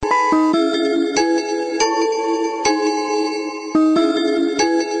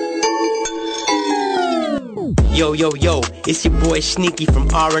Yo, yo, yo, it's your boy Sneaky from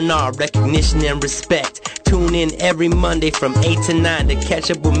R&R, recognition and respect. Tune in every Monday from 8 to 9 to catch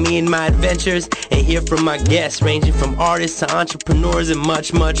up with me and my adventures and hear from my guests ranging from artists to entrepreneurs and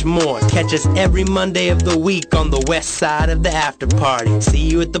much, much more. Catch us every Monday of the week on the west side of the after party. See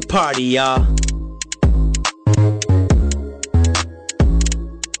you at the party, y'all.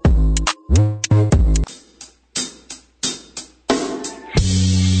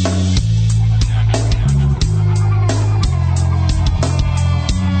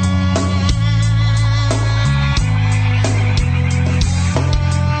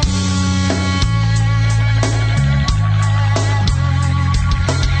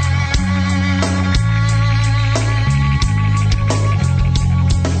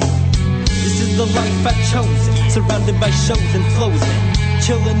 Surrounded by shows and flows and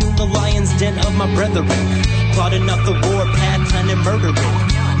chilling in the lion's den of my brethren, plotting out the war path, planning murdering,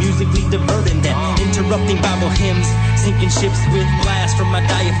 musically diverting and interrupting Bible hymns, sinking ships with blasts from my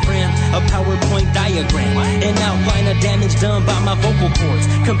diaphragm, a PowerPoint diagram, an outline of damage done by my vocal cords,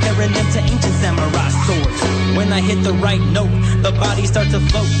 comparing them to ancient samurai swords. When I hit the right note, the body starts to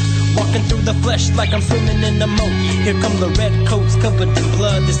float, walking through the flesh like I'm swimming in a moat. Here come the red coats covered in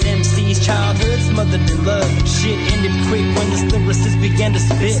blood. This MC's childhood smothered in love. Shit ended quick when this lyricist began to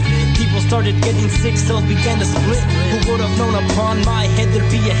spit. People started getting sick, cells began to split. Who would have known upon my head there'd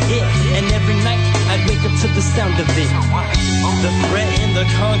be a hit? And every night I'd wake up to the sound of it. The threat in the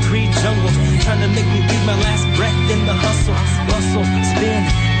concrete jungle, trying to make me breathe my last breath in the hustle. Bustle, spin,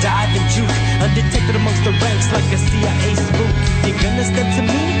 dive and juke, undetected amongst the ranks like a CIA spook. You're gonna step to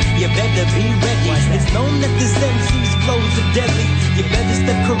me? You better be ready. It's known that this MC's flows are deadly. You better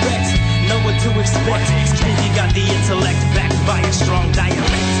step correct, know what to expect. Then you got the intellect backed by a strong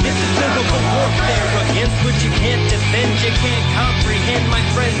dialect. This is physical warfare against what you can't defend. You can't comprehend, my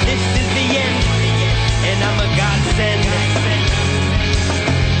friend, this is the end. And I'm a godsend.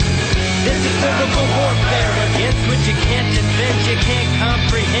 This is physical warfare against what you can't defend. You can't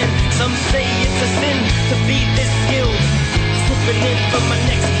comprehend. Some say it's a sin to beat this skill. Swooping in for my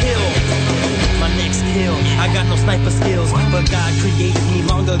next kill. My next kill. I got no sniper skills, but God created me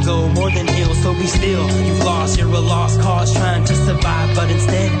long ago, more than ill. So be still. You've lost, you're a lost cause trying to survive, but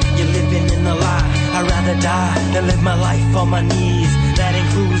instead you're living in a lie. I'd rather die than live my life on my knees. That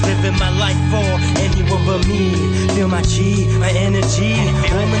includes living my life for anyone but me. Feel my chi, my energy,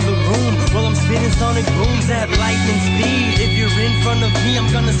 warm in the room while I'm spitting sonic booms at lightning speed. If you're in front of me, I'm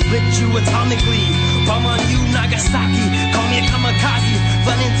gonna split you atomically. Bomb on you, Nagasaki. Call me a kamikaze.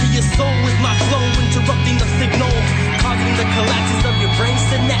 Flying into your soul with my flow, interrupting the signal, causing the collapses of your brain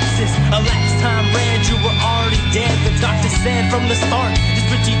synapses. A lapse time ran, you were already dead. The doctor said from the start, this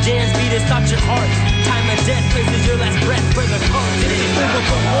Richie Jams beat has stopped your heart. Time of death places your last breath where the card. This is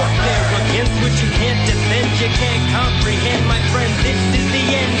physical warfare against what you can't defend. You can't comprehend, my friend, this is the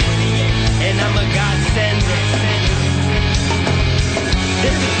end. And I'm a godsend.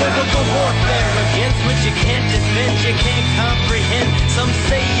 This is physical warfare against what you can't defend. You can't comprehend. Some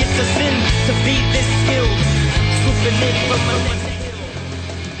say it's a sin to beat this skill. Swooping in from my next kill.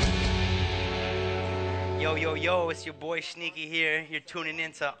 Yo, yo, yo, it's your boy Sneaky here. You're tuning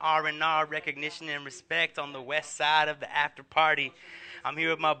into R&R, recognition and respect on the west side of the after party. I'm here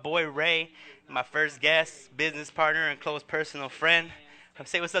with my boy Ray, my first guest, business partner, and close personal friend.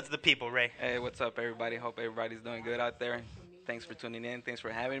 Say what's up to the people, Ray. Hey, what's up, everybody? Hope everybody's doing good out there. Thanks for tuning in. Thanks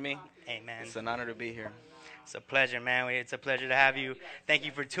for having me. Hey, man. It's an honor to be here. It's a pleasure, man. It's a pleasure to have you. Thank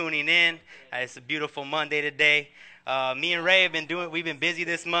you for tuning in. It's a beautiful Monday today. Me and Ray we've been busy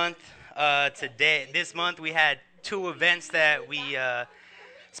this month. This month we had 2 events that we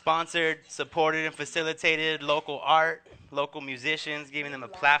sponsored, supported, and facilitated local art, local musicians, giving them a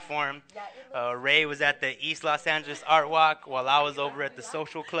platform. Ray was at the East Los Angeles Art Walk while I was over at the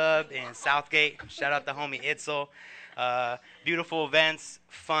Social Club in Southgate. Shout out to homie Itzel. Beautiful events,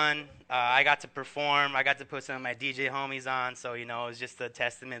 fun. I got to perform. I got to put some of my DJ homies on. So, it was just a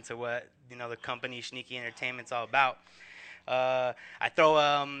testament to what, the company Sneaky Entertainment's all about. I throw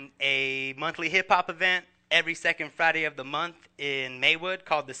a monthly hip-hop event every second Friday of the month in Maywood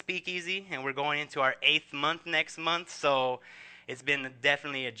called the Speakeasy, and we're going into our 8th month next month. So it's been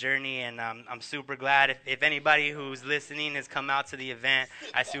definitely a journey, and I'm super glad. If anybody who's listening has come out to the event,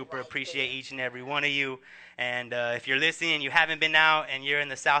 I super appreciate each and every one of you. And if you're listening and you haven't been out and you're in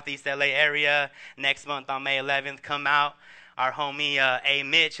the Southeast LA area, next month on May 11th, come out. Our homie A.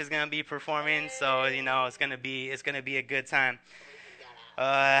 Mitch is gonna be performing, so it's gonna be a good time.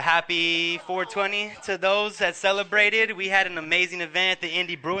 Happy 420 to those that celebrated. We had an amazing event at the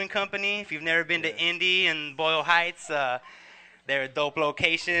Indy Brewing Company. If you've never been to Indy and Boyle Heights, They're a dope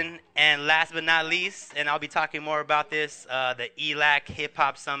location. And last but not least, and I'll be talking more about this, the ELAC Hip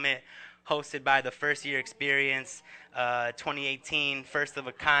Hop Summit, hosted by the First Year Experience, 2018, first of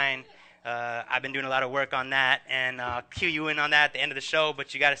a kind. I've been doing a lot of work on that, and I'll cue you in on that at the end of the show,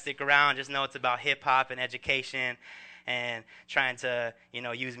 but you got to stick around. Just know it's about hip-hop and education and trying to,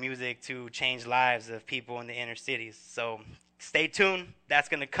 use music to change lives of people in the inner cities. So stay tuned. That's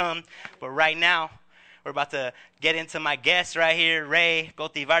going to come. But right now, we're about to get into my guest right here, Ray,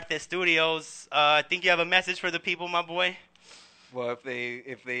 Cultivarte Studios. I think you have a message for the people, my boy. Well,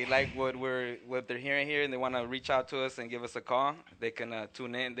 if they like what they're hearing here and they want to reach out to us and give us a call, they can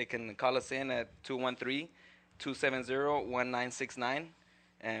tune in. They can call us in at 213-270-1969,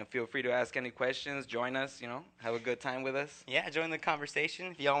 and feel free to ask any questions. Join us. Have a good time with us. Yeah, join the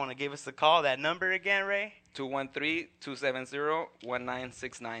conversation. If y'all want to give us a call, that number again, Ray?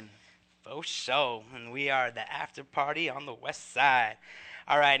 213-270-1969. For sure. And we are the after party on the west side.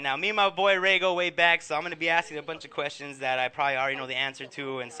 All right, now me and my boy Ray go way back, so I'm going to be asking a bunch of questions that I probably already know the answer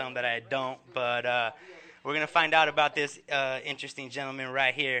to and some that I don't. But we're going to find out about this interesting gentleman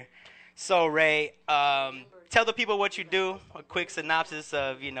right here. So, Ray, tell the people what you do, a quick synopsis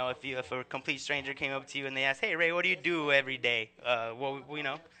of, if a complete stranger came up to you and they asked, hey, Ray, what do you do every day? What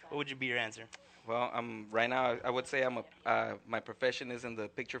would be your answer? Well, right now, I would say my profession is in the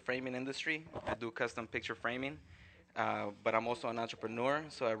picture framing industry. I do custom picture framing. But I'm also an entrepreneur,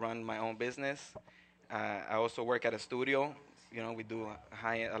 so I run my own business. I also work at a studio. We do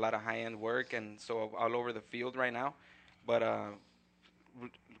a lot of high-end work, and so all over the field right now. But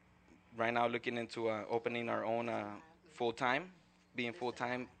right now, looking into opening our own being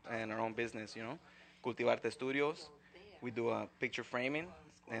full-time in our own business, Cultivarte Studios. We do picture framing,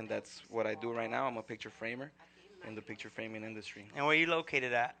 and that's what I do right now. I'm a picture framer in the picture framing industry. And where are you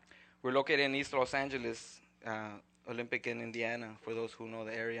located at? We're located in East Los Angeles, Olympic in Indiana, for those who know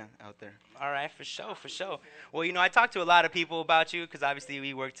the area out there. All right, for sure. Well, I talk to a lot of people about you because obviously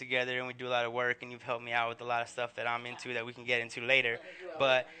we work together and we do a lot of work, and you've helped me out with a lot of stuff that I'm into that we can get into later.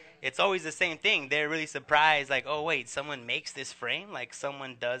 But it's always the same thing. They're really surprised, like, oh, wait, someone makes this frame? Like,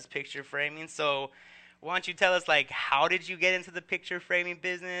 someone does picture framing? So why don't you tell us, like, how did you get into the picture framing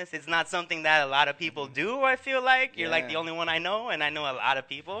business? It's not something that a lot of people do, I feel like. You're like the only one I know, and I know a lot of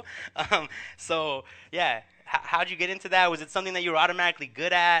people. So, yeah. How'd you get into that? Was it something that you were automatically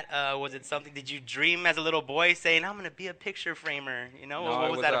good at? Was it something, did you dream as a little boy saying, I'm going to be a picture framer? No, what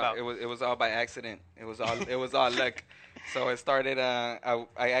was that about? It was all by accident. It was all luck. So it started, I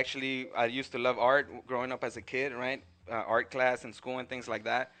used to love art growing up as a kid, right? Art class in school and things like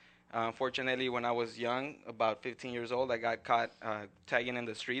that. Unfortunately, when I was young, about 15 years old, I got caught tagging in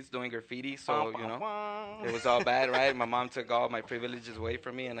the streets doing graffiti. So, it was all bad, right? My mom took all my privileges away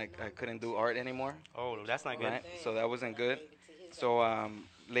from me, and I couldn't do art anymore. Oh, that's not good. Right? So that wasn't good. So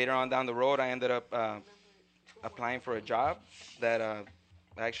later on down the road, I ended up applying for a job that I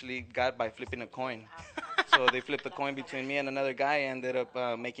actually got by flipping a coin. So they flipped a coin between me and another guy. I ended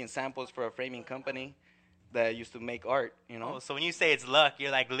up making samples for a framing company that used to make art, Oh, so when you say it's luck, you're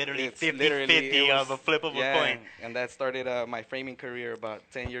like literally 50-50 of a flip of a coin. And that started my framing career about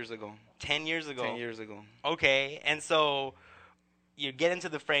 10 years ago. 10 years ago? 10 years ago. Okay, and so you get into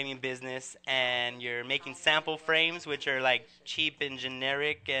the framing business and you're making sample frames, which are like cheap and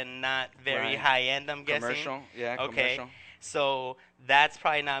generic and not very high-end, I'm guessing. Commercial, okay. Commercial. So that's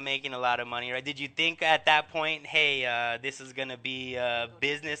probably not making a lot of money, right? Did you think at that point, hey, this is going to be a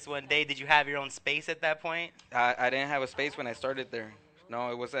business one day? Did you have your own space at that point? I didn't have a space when I started there. No,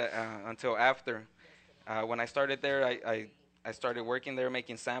 it was until after. When I started there, I started working there,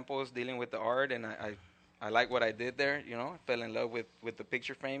 making samples, dealing with the art, and I liked what I did there. I fell in love with the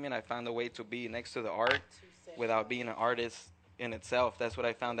picture framing. I found a way to be next to the art without being an artist in itself. That's what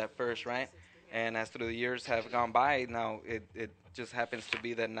I found at first, right? And as through the years have gone by, now it just happens to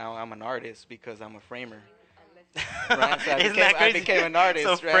be that now I'm an artist because I'm a framer. Right? So I became an artist.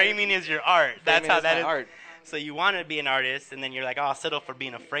 So right? framing is your art. That's how that is. Art. So you want to be an artist, and then you're like, oh, I'll settle for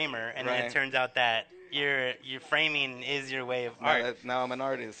being a framer, and then it turns out that your framing is your way of art. Now I'm an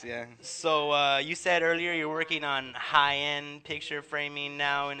artist, yeah. So you said earlier you're working on high-end picture framing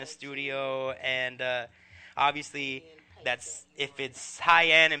now in a studio, and obviously if it's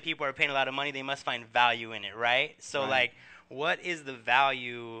high-end and people are paying a lot of money, they must find value in it, right? So like, what is the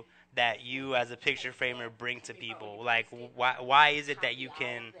value that you as a picture framer bring to people? Like, why is it that you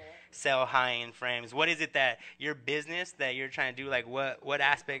can sell high-end frames? What is it that your business that you're trying to do, like what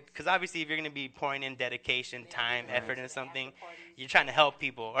aspect? Because obviously if you're going to be pouring in dedication, time, effort into something, you're trying to help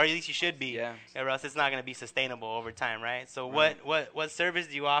people, or at least you should be, or else it's not going to be sustainable over time, right? So what service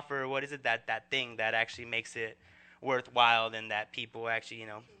do you offer? What is it that thing that actually makes it worthwhile and that people actually,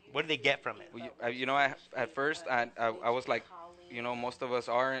 what do they get from it? Well, at first I was like, most of us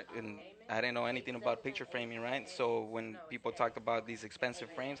are, and I didn't know anything about picture framing, right? So when people talked about these expensive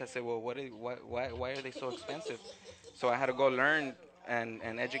frames, I said, well, why are they so expensive? So I had to go learn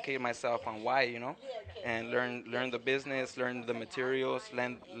and educate myself on why, and learn the business, learn the materials,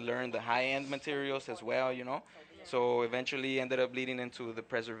 learn the high-end materials as well, So eventually ended up leading into the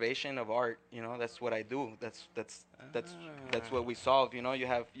preservation of art. That's what I do. That's what we solve. You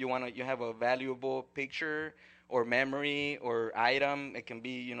have a valuable picture or memory or item. It can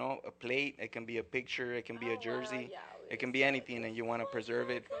be, a plate. It can be a picture. It can be a jersey. It can be anything, and you want to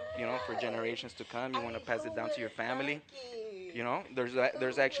preserve it, for generations to come. You want to pass it down to your family.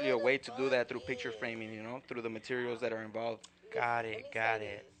 There's actually a way to do that through picture framing. Through the materials that are involved. Got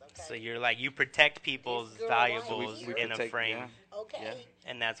it. So you're like, you protect people's valuables we in a protect, frame, yeah.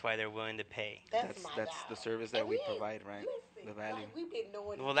 and that's why they're willing to pay. That's the service that we provide, right? The value.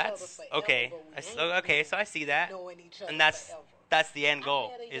 Well, that's okay. Okay, so I see that, and that's the end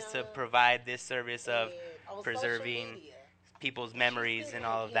goal, is to provide this service of preserving people's memories and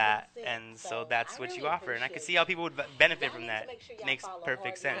all of that, and so that's what you offer, and I can see how people would benefit from that. Makes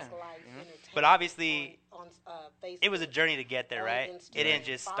perfect sense. But obviously, it was a journey to get there, right? It didn't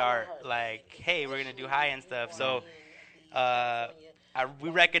just start like, hey, we're gonna do high-end stuff. So we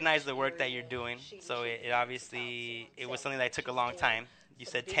recognize the work that you're doing. So it obviously, it was something that took a long time. You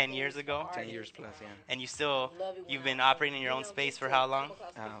said 10 years ago? 10 years plus, yeah. And you've been operating in your own space for how long?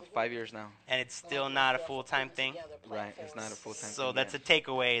 5 years now. And it's still not a full-time thing? Right, it's not a full-time thing. So that's a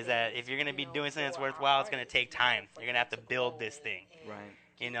takeaway, is that if you're going to be doing something that's worthwhile, it's going to take time. You're going to have to build this thing. Right.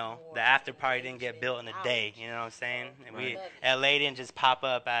 The after party didn't get built in a day, you know what I'm saying? And LA didn't just pop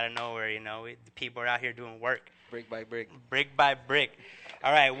up out of nowhere, the people are out here doing work. Brick by brick. Brick by brick.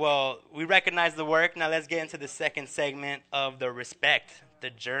 All right, well, we recognize the work. Now let's get into the second segment of the respect, the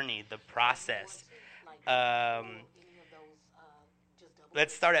journey, the process.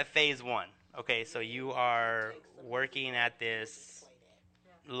 Let's start at phase one. Okay, so you are working at this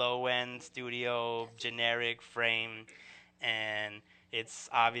low-end studio, generic frame, and it's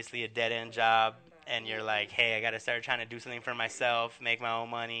obviously a dead-end job, and you're like, hey, I got to start trying to do something for myself, make my own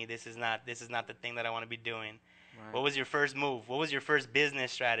money. This is not the thing that I want to be doing. Right. What was your first move? What was your first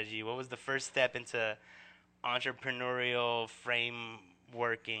business strategy? What was the first step into entrepreneurial frame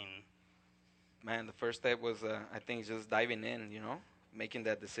working? Man, the first step was, I think, just diving in, making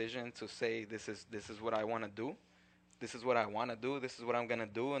that decision to say, this is what I want to do. This is what I want to do. This is what I'm gonna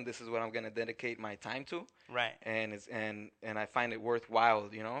do, and this is what I'm gonna dedicate my time to. Right. And I find it worthwhile,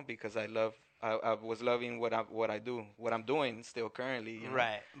 because I was loving what I do, what I'm doing still currently.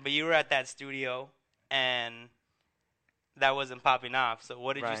 Right. But you were at that studio, and that wasn't popping off. So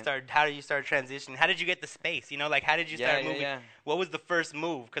what did you start? How did you start transitioning? How did you get the space? How did you start moving? Yeah. What was the first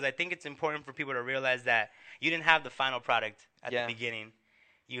move? Because I think it's important for people to realize that you didn't have the final product at the beginning.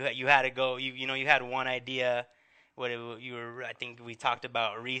 You had to go. You had one idea. I think we talked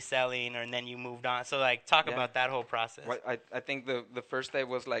about reselling, and then you moved on. So talk about that whole process. Well, I think the first step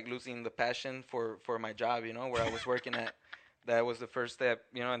was losing the passion for my job, where I was working at. That was the first step,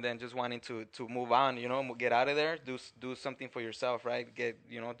 and then just wanting to move on, get out of there, do something for yourself, right?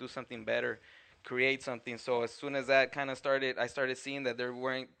 Do something better, create something. So as soon as that kind of started, I started seeing that they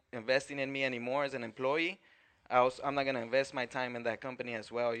weren't investing in me anymore as an employee. I'm not gonna invest my time in that company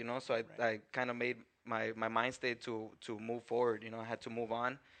as well, So I kind of made my mind state to move forward. I had to move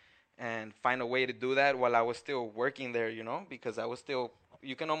on and find a way to do that while I was still working there, because I was still,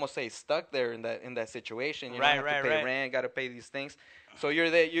 you can almost say, stuck there in that situation. You have to pay rent, got to pay these things. So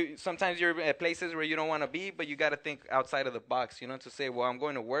you're there. Sometimes you're at places where you don't want to be, but you got to think outside of the box. To say, well, I'm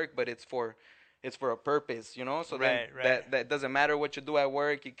going to work, but it's for a purpose. So that doesn't matter what you do at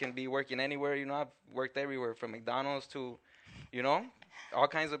work. You can be working anywhere. I've worked everywhere, from McDonald's to, all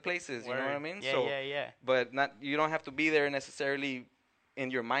kinds of places. You know what I mean? Yeah. But you don't have to be there necessarily in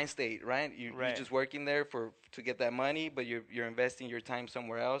your mind state, right? You're just working there to get that money, but you're investing your time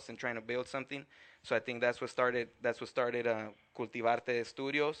somewhere else and trying to build something. So I think that's what started Cultivarte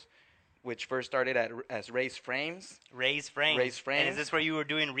Studios, which first started as Raise Frames. Raise Frames. And is this where you were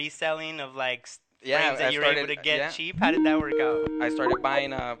doing reselling of frames that you were able to get cheap? How did that work out? I started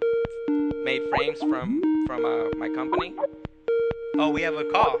buying made frames from my company. Oh, we have a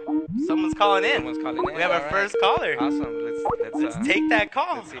call. Someone's calling in. We have our first caller. Awesome. Let's take that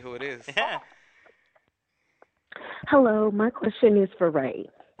call. Let's see who it is. Yeah. Hello, my question is for Ray.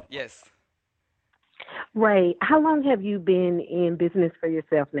 Yes. Ray, how long have you been in business for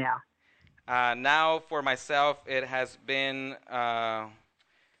yourself now? Now for myself, it has been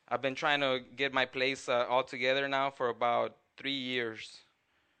I've been trying to get my place all together now for about 3 years.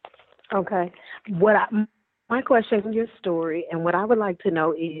 Okay. My question on your story, and what I would like to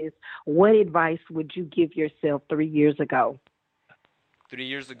know is, what advice would you give yourself 3 years ago? 3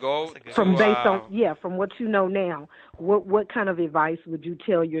 years ago That's a good From to question. based on from what you know now, what kind of advice would you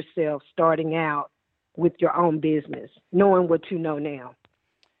tell yourself starting out with your own business, knowing what you know now?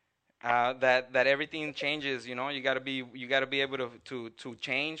 that everything changes. You know, you gotta be able to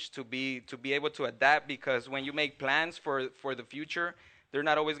change, to be able to adapt, because when you make plans for the future, they're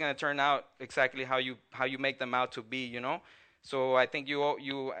not always gonna turn out exactly how you make them out to be. You know, so I think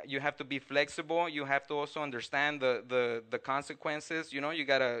you have to be flexible. You have to also understand the consequences. You know, you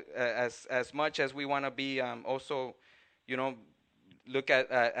gotta as much as we want to be also, you know, look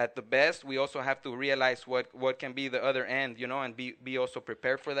at the best, we also have to realize what can be the other end, you know, and be also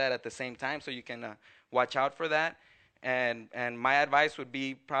prepared for that at the same time, so you can watch out for that. And my advice would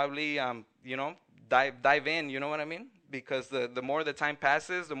be probably, you know, dive in, you know what I mean? Because the more the time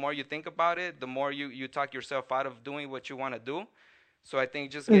passes, the more you think about it, the more you talk yourself out of doing what you want to do. So I think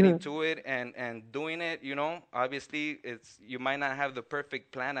just getting Hmm. to it and doing it, you know, obviously you might not have the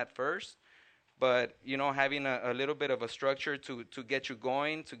perfect plan at first, but you know, having a little bit of a structure to get you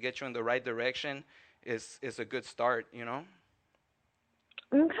going, to get you in the right direction, is a good start, you know.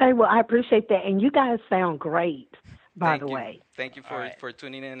 Okay, well, I appreciate that, and you guys sound great, by the Thank you. way. Thank you All right. for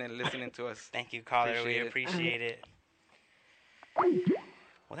tuning in and listening to us. Thank you, caller. We Appreciate it. Uh, appreciate it.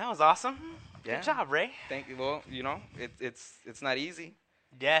 Well, that was awesome. Good Yeah. job, Ray. Thank you. Well, you know, it's not easy.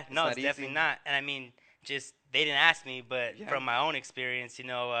 Yeah, It's no, not it's definitely easy. not. And I mean, just they didn't ask me, but Yeah. from my own experience,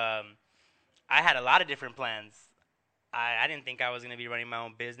 I had a lot of different plans. I didn't think I was going to be running my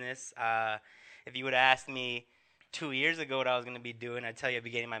own business. If you would have asked me 2 years ago what I was going to be doing, I'd tell you I'd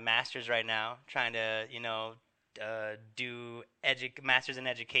be getting my master's right now, trying to, do master's in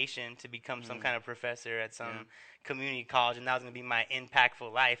education to become some kind of professor at some Yeah. community college, and that was going to be my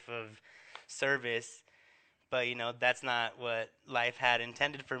impactful life of service. But that's not what life had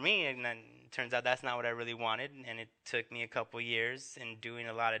intended for me, and then it turns out that's not what I really wanted. And it took me a couple years and doing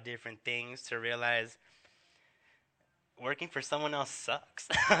a lot of different things to realize working for someone else sucks.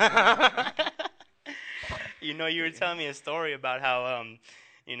 You were telling me a story about how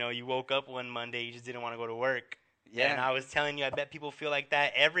you woke up one Monday, you just didn't want to go to work. And Yeah. I was telling you, I bet people feel like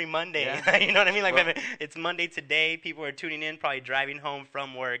that every Monday. Yeah. You know what I mean? Like, Well, it's Monday today. People are tuning in, probably driving home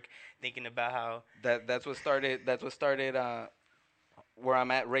from work, thinking about how. that's what started where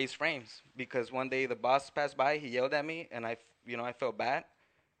I'm at, Raised Frames, because one day the boss passed by, he yelled at me, and I felt bad.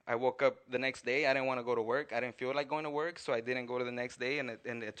 I woke up the next day, I didn't want to go to work. I didn't feel like going to work, so I didn't go to the next day, and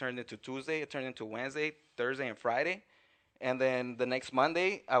it turned into Tuesday, it turned into Wednesday, Thursday, and Friday. And then the next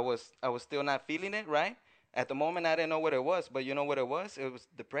Monday, I was still not feeling it, right? At the moment, I didn't know what it was, but you know what it was? It was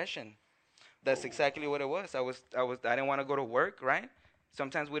depression. That's exactly what it was. I didn't want to go to work, right?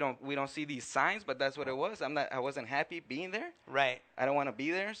 Sometimes we don't see these signs, but that's what it was. I wasn't happy being there. Right. I don't want to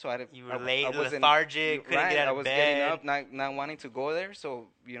be there, so You were I late, wasn't lethargic, couldn't right. get out I of was getting bed. up, not wanting to go there. So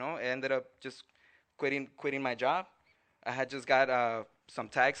I ended up just quitting my job. I had just got some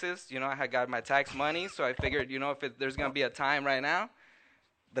taxes. I had got my tax money, so I figured, if there's gonna be a time right now,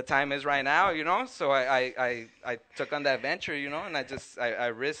 the time is right now. So I took on that venture. And I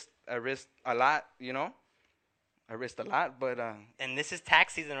risked a lot. I risked a lot, but And this is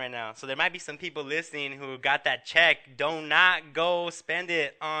tax season right now. So there might be some people listening who got that check. Do not go spend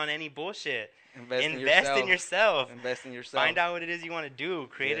it on any bullshit. invest in Invest in yourself. Invest in yourself. Find out what it is you want to do.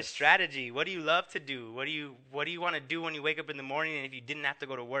 Create a Yes. strategy. What do you love to do? What do you want to do when you wake up in the morning, and if you didn't have to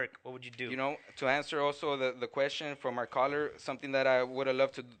go to work, what would you do? To answer also the question from our caller, something that I would have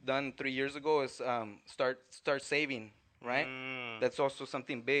loved to done 3 years ago is start saving, right? That's also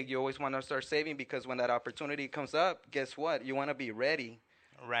something big. You always want to start saving, because when that opportunity comes up, guess what? You want to be ready.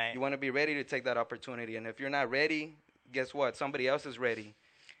 Right. You want to be ready to take that opportunity. And if you're not ready, guess what? Somebody else is ready,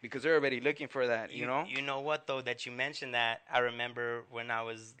 because they're already looking for that, You know what, though, that you mentioned that, I remember when I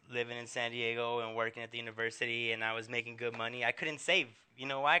was living in San Diego and working at the university and I was making good money, I couldn't save. You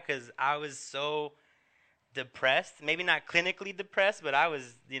know why? Because I was so depressed. Maybe not clinically depressed, but I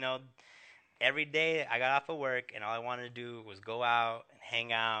was, every day I got off of work and all I wanted to do was go out and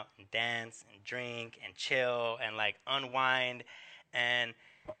hang out and dance and drink and chill and like unwind. And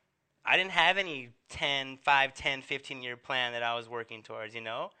I didn't have any 15-year plan that I was working towards,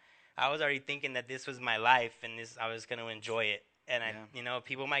 I was already thinking that this was my life and I was going to enjoy it. And Yeah.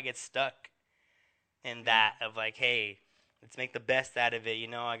 people might get stuck in that of like, hey, let's make the best out of it.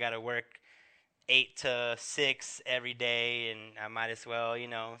 I got to work 8 to 6 every day, and I might as well,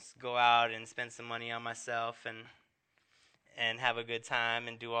 go out and spend some money on myself. and have a good time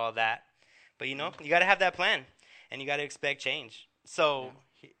and do all that. But, you know, you got to have that plan, and you got to expect change. So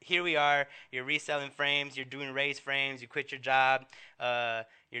here we are. You're reselling frames. You're doing race frames. You quit your job.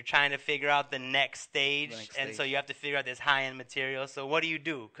 You're trying to figure out the next stage. And so you have to figure out this high-end material. So what do you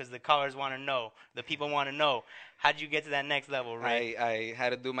do? Because the callers want to know. The people want to know. How did you get to that next level, right? I had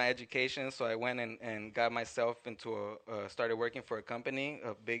to do my education, so I went and got myself into started working for a company,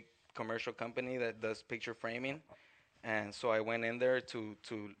 a big commercial company that does picture framing. And so I went in there to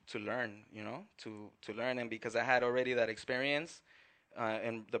learn, you know, to learn. And because I had already that experience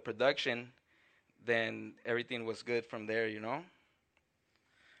in the production, then everything was good from there, you know.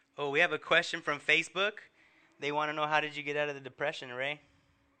 Oh, we have a question from Facebook. They want to know, how did you get out of the depression, Ray?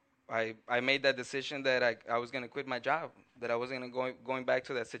 I made that decision that I was going to quit my job, that I wasn't going back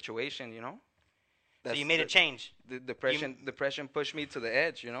to that situation, you know. So you made a change. The depression pushed me to the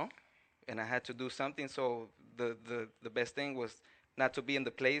edge, you know, and I had to do something. So the best thing was not to be in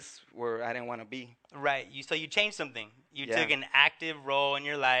the place where I didn't want to be. Right. So you changed something. You took an active role in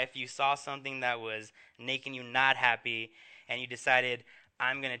your life. You saw something that was making you not happy, and you decided,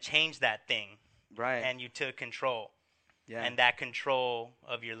 I'm going to change that thing. Right. And you took control. Yeah. And that control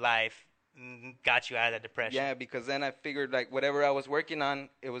of your life got you out of that depression. Yeah, because then I figured, like, whatever I was working on,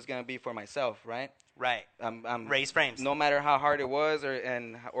 it was going to be for myself, right? Right. Raise frames. No matter how hard it was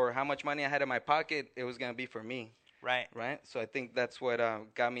or how much money I had in my pocket, it was going to be for me. Right. Right. So I think that's what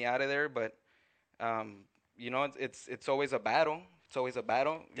got me out of there. But, you know, it's always a battle. It's always a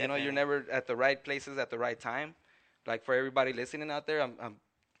battle. Definitely. You know, you're never at the right places at the right time. Like, for everybody listening out there, I'm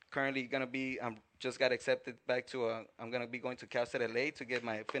currently going to be, just got accepted back to, I'm going to be going to Cal State LA to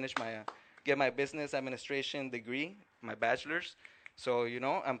get my business administration degree, my bachelor's. So, you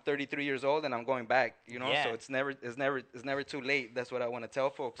know, I'm 33 years old and I'm going back, you know, so it's never too late. That's what I want to tell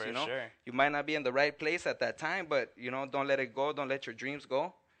folks, you know. Sure. You might not be in the right place at that time, but, you know, don't let it go. Don't let your dreams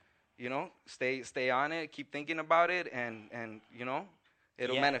go. You know, stay on it, keep thinking about it, and you know,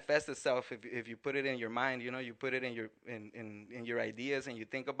 it'll manifest itself if you put it in your mind, you know, you put it in your ideas and you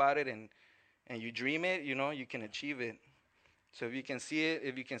think about it and you dream it, you know, you can achieve it. So if you can see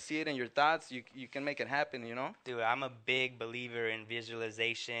it in your thoughts, you can make it happen, you know? Dude, I'm a big believer in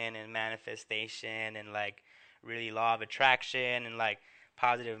visualization and manifestation and, like, really law of attraction and, like,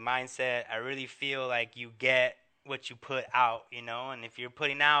 positive mindset. I really feel like you get what you put out, you know? And if you're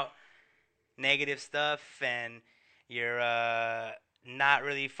putting out negative stuff and you're not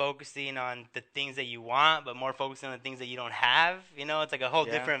really focusing on the things that you want, but more focusing on the things that you don't have, you know? It's like a whole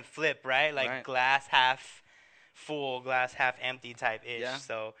different flip, right? Like glass half full, glass half empty type ish. Yeah.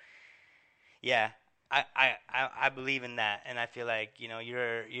 So I believe in that, and I feel like, you know,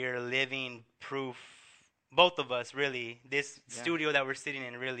 you're living proof. Both of us, really. This studio that we're sitting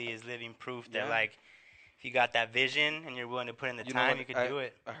in really is living proof that like, if you got that vision and you're willing to put in the time, you can do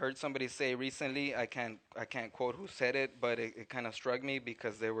it. I heard somebody say recently, I can't quote who said it, but it kind of struck me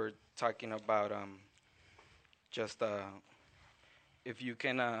because they were talking about just if you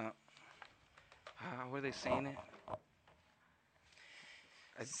can how were they saying it?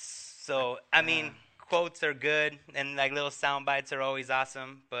 So, I mean, quotes are good, and, like, little sound bites are always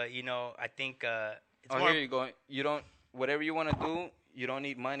awesome, but, you know, I think it's more... Here you go. You don't, whatever you want to do, you don't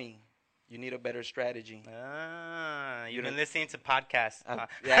need money. You need a better strategy. You've been listening to podcasts.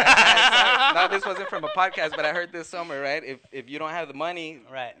 No, this wasn't from a podcast, but I heard this somewhere, right? If you don't have the money,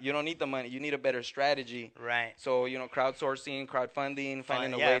 you don't need the money. You need a better strategy. Right. So, you know, crowdsourcing, crowdfunding,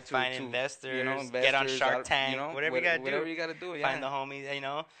 finding a way to find investors, you know, get on Shark Tank, you know, whatever you got to do. Yeah. Find the homies, you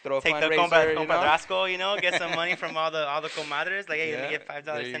know. Throw take a the fundraiser, you know, get some money from all the comadres. Like, hey, let me get $5,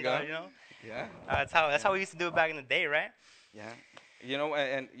 $10, you know. Yeah. That's how we used to do it back in the day, right? Yeah. You know,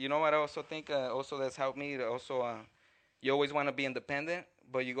 and you know what I also think also that's helped me to also you always want to be independent,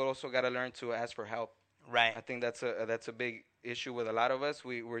 but you also got to learn to ask for help. Right. I think that's a big issue with a lot of us.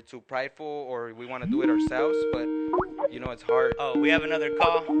 We're too prideful, or we want to do it ourselves, but you know, it's hard. Oh, we have another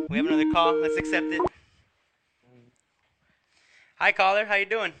call. Let's accept it. Hi, caller. How you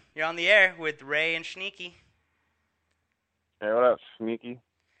doing? You're on the air with Ray and Sneaky. Hey, what up, Sneaky?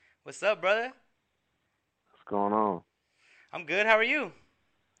 What's up, brother? What's going on? I'm good. How are you?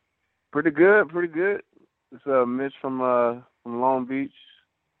 Pretty good. It's Mitch from Long Beach.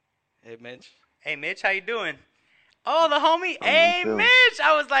 Hey, Mitch. Hey, Mitch. How you doing? Oh, the homie. Hey, Mitch.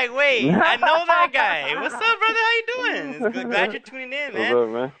 I was like, wait, I know that guy. What's up, brother? How you doing? It's good. Glad you're tuning in, man. What's up,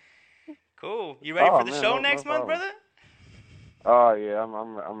 man? Cool. You ready for the show next month, brother? Oh yeah,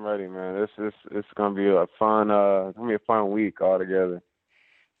 I'm ready, man. It's gonna be a fun week altogether.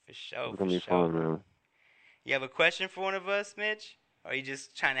 For sure. It's gonna be fun, man. You have a question for one of us, Mitch? Or are you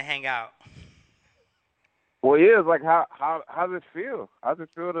just trying to hang out? Well, yeah, it's like how does it feel? How does it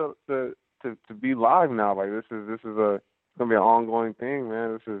feel to be live now? Like this is a it's gonna be an ongoing thing,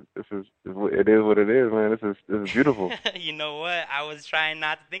 man. It is what it is, man. This is beautiful. You know what? I was trying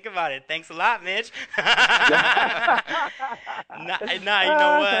not to think about it. Thanks a lot, Mitch. Nah, you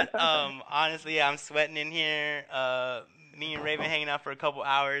know what? Honestly, I'm sweating in here. Me and Raven hanging out for a couple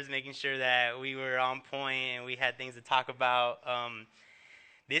hours, making sure that we were on point and we had things to talk about.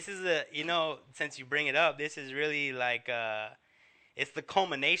 This is since you bring it up, this is really like it's the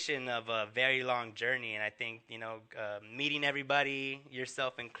culmination of a very long journey, and I think meeting everybody,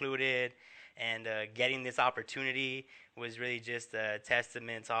 yourself included, and getting this opportunity was really just a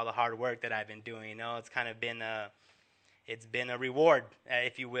testament to all the hard work that I've been doing. It's kind of been it's been a reward,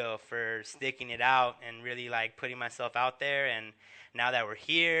 if you will, for sticking it out and really like putting myself out there. And now that we're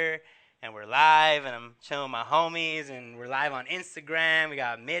here and we're live, and I'm chilling with my homies, and we're live on Instagram. We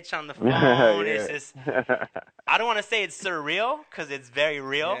got Mitch on the phone. Yeah. It's just, I don't want to say it's surreal because it's very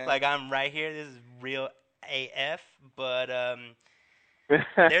real. Yeah. Like I'm right here. This is real AF. But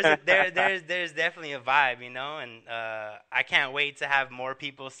there's definitely a vibe, and I can't wait to have more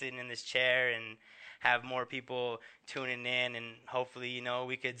people sitting in this chair and have more people tuning in, and hopefully,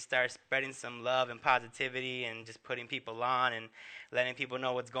 we could start spreading some love and positivity and just putting people on and letting people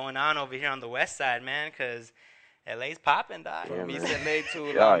know what's going on over here on the west side, man, because LA's popping, dog. Yeah, From East man. LA to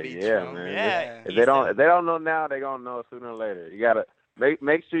Oh Long Beach. yeah, bro. man. Yeah. If they don't know now, they gonna know sooner or later. You gotta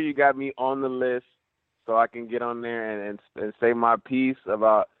make sure you got me on the list so I can get on there and say my piece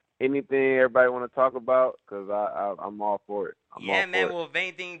about anything everybody want to talk about, because I'm all for it. Yeah, man. Well, if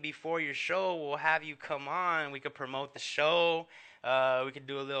anything, before your show, we'll have you come on. We could promote the show. We could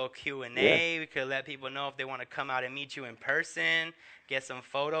do a little Q&A. We could let people know if they want to come out and meet you in person. Get some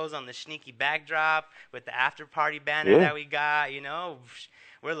photos on the sneaky backdrop with the after party banner that we got.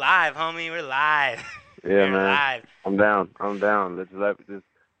 We're live, homie. We're live. Yeah, We're man. live. I'm down.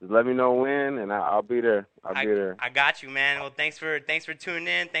 Just let me know when, and I'll be there. I'll be there. I got you, man. Well, thanks for tuning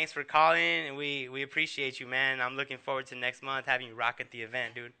in. Thanks for calling, and we appreciate you, man. I'm looking forward to next month having you rock at the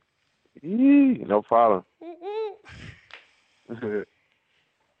event, dude. Yee, no problem.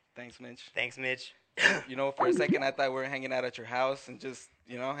 Thanks, Mitch. Thanks, Mitch. For a second, I thought we were hanging out at your house and just,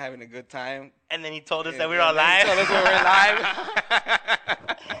 having a good time. And then he told us that we Yeah, were on then live. he told us we were live.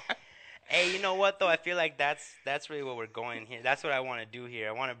 Hey, you know what though? I feel like that's really what we're going here. That's what I want to do here.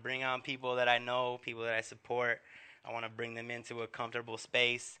 I want to bring on people that I know, people that I support. I want to bring them into a comfortable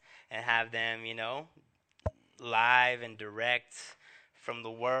space and have them, live and direct from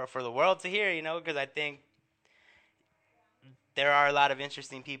the world for the world to hear. Because I think there are a lot of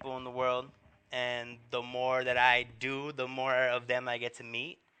interesting people in the world, and the more that I do, the more of them I get to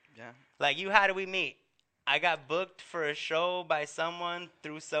meet. Yeah. Like you, how do we meet? I got booked for a show by someone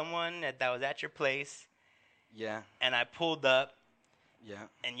through someone that was at your place, Yeah. and I pulled up, Yeah.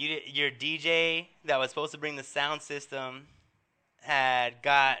 and your DJ that was supposed to bring the sound system had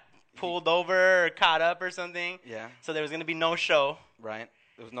got pulled over or caught up or something. Yeah. So there was going to be no show. Right.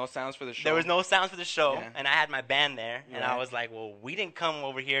 There was no sounds for the show. There was no sounds for the show, Yeah. and I had my band there, and I Right. was like, well, we didn't come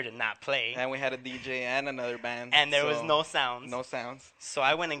over here to not play. And we had a DJ and another band. And there was so no sounds. No sounds. So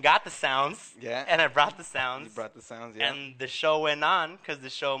I went and got the sounds. Yeah. And I brought the sounds. You brought the sounds, yeah. And the show went on because the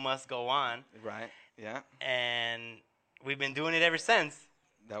show must go on. Right. Yeah. And we've been doing it ever since.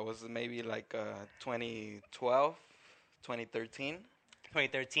 That was maybe like 2012, 2013.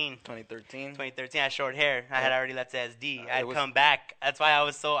 2013. 2013. 2013, I had short hair. I had already left SD. I had was- come back. That's why I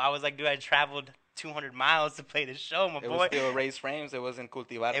was like, dude, I traveled 200 miles to play the show, my It boy. was still Raised Frames. It wasn't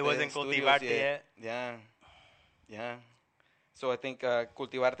Cultivarte. It wasn't Studios Cultivarte yet. Yeah. Yeah. So I think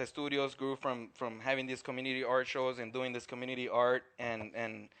Cultivarte Studios grew from having these community art shows and doing this community art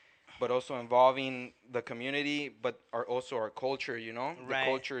but also involving the community, but also our culture, Right. The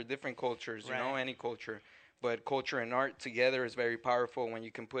culture, different cultures, Right. any culture. But culture and art together is very powerful when you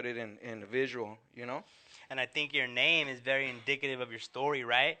can put it in a visual, And I think your name is very indicative of your story,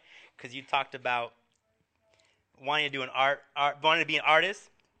 right? Because you talked about wanting to do wanting to be an artist,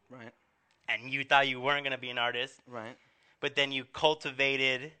 Right. and you thought you weren't going to be an artist, Right. but then you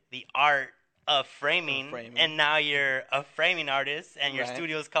cultivated the art of framing, and now you're a framing artist, and your Right.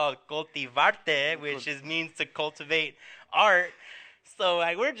 studio is called Cultivarte, which means to cultivate art. So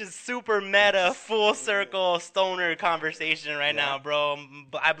like we're just super meta, full circle stoner conversation right now, bro.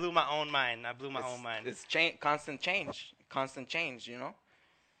 I blew my own mind. It's constant change,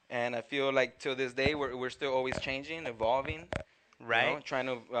 And I feel like till this day we're still always changing, evolving. Right. You know, trying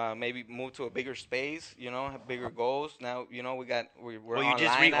to maybe move to a bigger space. You know, have bigger goals. Now, you know, we're Well, you online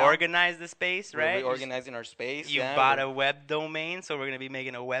just now. reorganized the space, We're right? reorganizing our space. You yeah, bought we're, a web domain, so we're going to be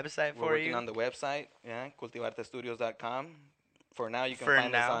making a website we're for working you. on the website. Yeah, cultivartestudios.com. For now, you can For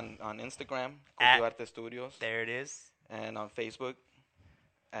find us now. on Instagram, At- Cultivarte Studios, There it is. and on Facebook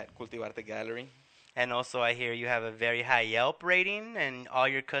at Cultivarte Gallery. And also, I hear you have a very high Yelp rating, and all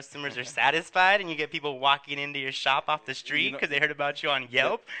your customers are satisfied, and you get people walking into your shop off the street know- because they heard about you on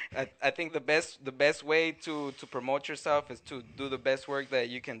Yelp. I think the best way to promote yourself is to do the best work that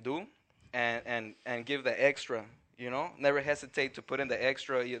you can do, and give the extra. You know, never hesitate to put in the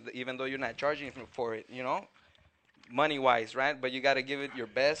extra, even though you're not charging for it. You know, money wise, right? But you got to give it your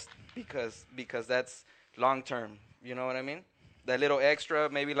best because that's long term. You know what I mean? That little extra,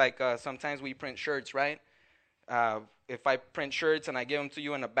 maybe like sometimes we print shirts, right? If I print shirts and I give them to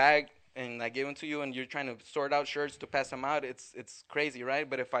you in a bag, and I give them to you, and you're trying to sort out shirts to pass them out, it's crazy, right?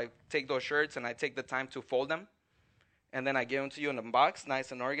 But if I take those shirts and I take the time to fold them, and then I give them to you in a box,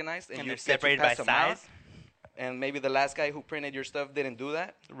 nice and organized, and And you they're get to separated by pass them out, size. and maybe the last guy who printed your stuff didn't do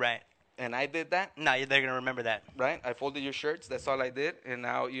that, Right. and I did that, No, they're going to remember that. right? I folded your shirts. That's all I did, and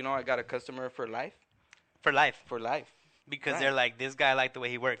now I got a customer for life. For life. For life. Because Right. they're like, this guy liked the way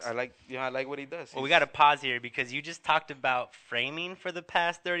he works. I like what he does. Well, we got to pause here because you just talked about framing for the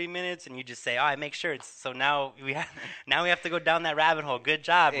past 30 minutes, and you just say, "Oh, I make shirts." So now we have to go down that rabbit hole. Good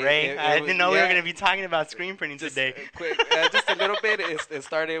job, Ray. I didn't know we were going to be talking about screen printing today. Just a little bit. It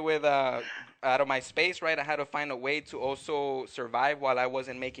started with out of my space, right? I had to find a way to also survive while I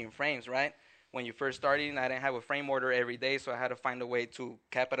wasn't making frames, right? When you first started, I didn't have a frame order every day, so I had to find a way to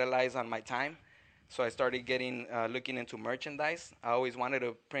capitalize on my time. So I started looking into merchandise. I always wanted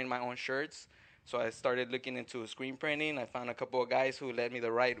to print my own shirts. So I started looking into screen printing. I found a couple of guys who led me the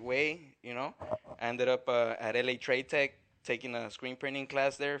right way, I ended up at LA Trade Tech taking a screen printing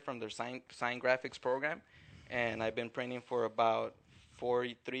class there from their sign graphics program. And I've been printing for about 4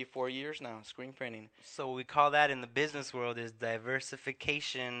 years now, screen printing. So we call that in the business world is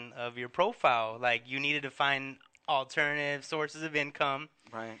diversification of your profile. Like you needed to find alternative sources of income.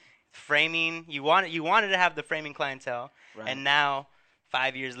 Right. Framing, you wanted to have the framing clientele, Right. and now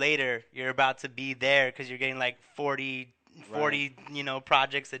 5 years later, you're about to be there because you're getting like 40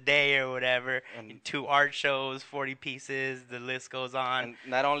 projects a day or whatever, And 2 art shows, 40 pieces, the list goes on. And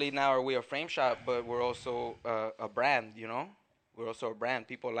not only now are we a frame shop, but we're also a brand, We're also a brand.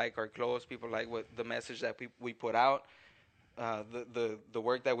 People like our clothes. People like the message that we put out. The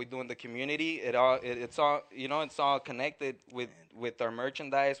work that we do in the community. It's all connected with our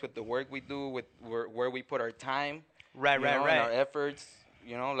merchandise, with the work we do, with where we put our time. Right. And our efforts.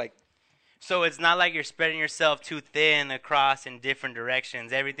 Like. So it's not like you're spreading yourself too thin across in different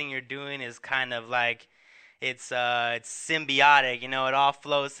directions. Everything you're doing is kind of like it's symbiotic. It all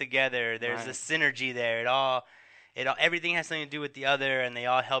flows together. There's a synergy there. Everything has something to do with the other, and they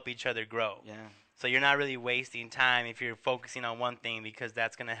all help each other grow. Yeah. So you're not really wasting time if you're focusing on one thing because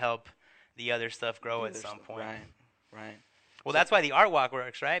that's going to help the other stuff grow at some point. Right. Well, that's why the art walk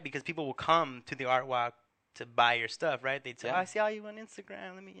works, right? Because people will come to the art walk to buy your stuff, right? They'd say, Yeah. "Oh, I see all you on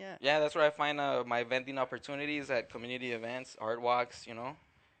Instagram. Yeah, that's where I find my vending opportunities at community events, art walks,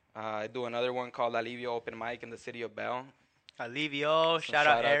 I do another one called Alivio Open Mic in the city of Bell. Alivio, So shout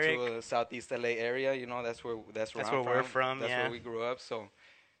out Eric. to the Southeast LA area. That's where we're from. That's yeah. where we grew up. So,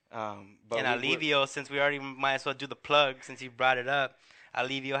 but And Alivio, since we already might as well do the plug since you brought it up.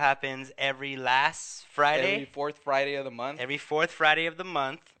 Alivio happens every last Friday. Every fourth Friday of the month. Every fourth Friday of the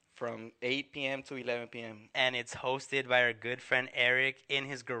month. From 8 p.m. to 11 p.m. And it's hosted by our good friend Eric in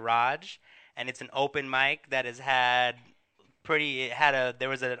his garage. And it's an open mic that has had there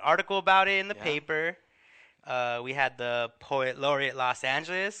was an article about it in the paper. We had the Poet Laureate Los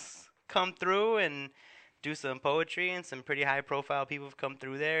Angeles come through and do some poetry, and some pretty high profile people have come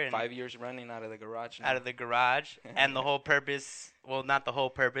through there. And 5 years running out of the garage. Out of the garage. And the whole purpose, well, not the whole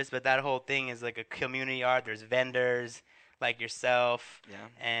purpose, but that whole thing is like a community art. There's vendors like yourself. Yeah.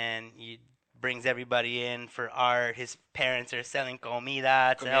 And you brings everybody in for art. His parents are selling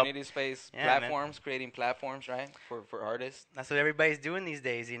comida to help. Community space, Yeah, platforms, creating platforms, right, for artists. That's what everybody's doing these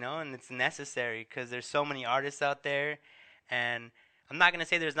days, and it's necessary because there's so many artists out there. And I'm not going to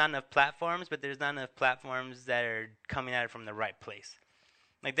say there's not enough platforms, but there's not enough platforms that are coming at it from the right place.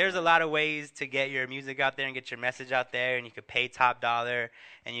 Like, there's a lot of ways to get your music out there and get your message out there, and you could pay top dollar,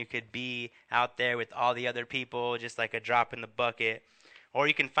 and you could be out there with all the other people just like a drop in the bucket. Or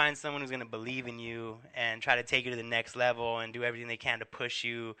you can find someone who's going to believe in you and try to take you to the next level and do everything they can to push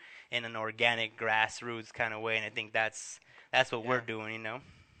you in an organic, grassroots kind of way. And I think that's what we're doing,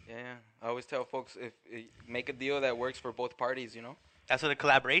 Yeah. I always tell folks if make a deal that works for both parties. That's what a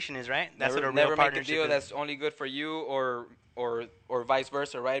collaboration is, right? That's never, what a real never make a partnership deal is. that's only good for you or vice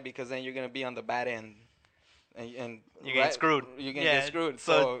versa, right? Because then you're gonna be on the bad end, and You're getting screwed. You're gonna get screwed.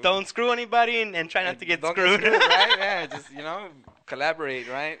 So don't screw anybody and try not to get don't screwed. Get screwed, right? Yeah, just collaborate,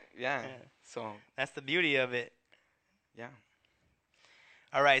 right? Yeah. So that's the beauty of it. yeah.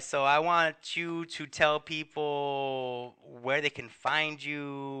 All right, so I want you to tell people where they can find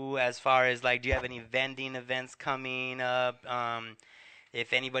you as far as, like, do you have any vending events coming up?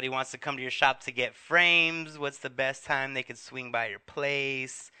 If anybody wants to come to your shop to get frames, what's the best time they could swing by your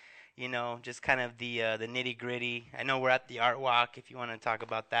place? Just kind of the nitty-gritty. I know we're at the Art Walk, if you want to talk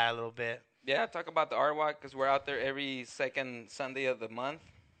about that a little bit. Yeah, talk about the Art Walk because we're out there every second Sunday of the month.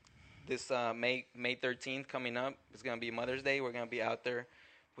 This May 13th coming up, it's going to be Mother's Day. We're going to be out there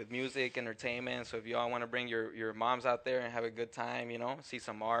with music, entertainment. So if y'all want to bring your moms out there and have a good time, see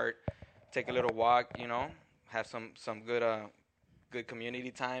some art, take a little walk, have some good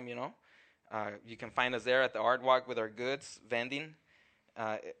community time, you can find us there at the Art Walk with our goods, vending,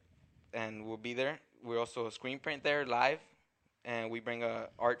 and we'll be there. We're also a screen print there live, and we bring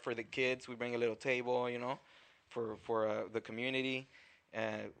art for the kids. We bring a little table, for the community.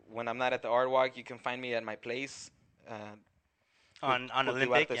 When I'm not at the Art Walk, you can find me at my place. On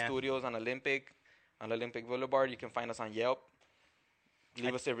Olympic, Studios on Olympic Boulevard. You can find us on Yelp.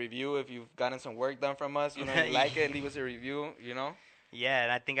 Leave us a review if you've gotten some work done from us. You like it, leave us a review, Yeah,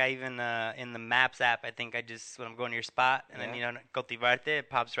 and I think I even, in the Maps app, I think when I'm going to your spot, and then, Cultivarte, it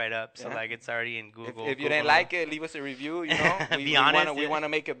pops right up. So, like, it's already in Google. If you didn't like it, leave us a review, Be honest. We want to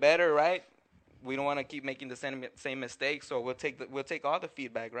make it better, right? We don't want to keep making the same mistakes, so we'll take all the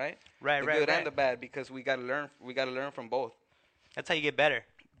feedback, right? Right, the right, good right. and the bad, because we got to learn from both. That's how you get better.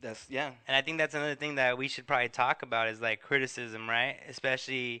 Yeah. And I think that's another thing that we should probably talk about is, like, criticism, right?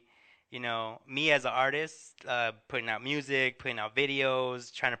 Especially, me as an artist, putting out music, putting out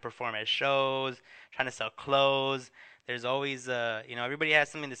videos, trying to perform at shows, trying to sell clothes. There's always, everybody has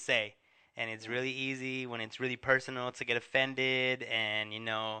something to say. And it's really easy when it's really personal to get offended and,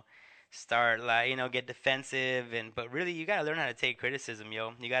 start, like, get defensive. But really, you got to learn how to take criticism,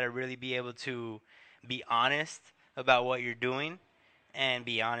 yo. You got to really be able to be honest about what you're doing and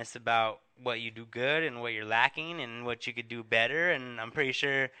be honest about what you do good and what you're lacking and what you could do better. And I'm pretty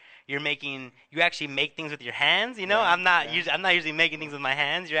sure you actually make things with your hands, I'm not usually making things with my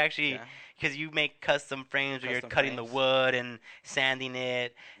hands. You're actually, because you make custom frames where you're cutting the wood and sanding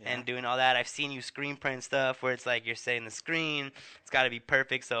it and doing all that. I've seen you screen print stuff where it's like you're setting the screen. It's got to be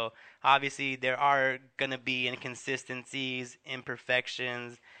perfect. So obviously there are going to be inconsistencies,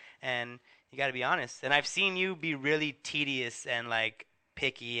 imperfections, and you got to be honest. And I've seen you be really tedious and, like,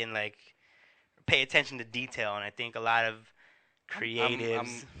 picky and, like, pay attention to detail. And I think a lot of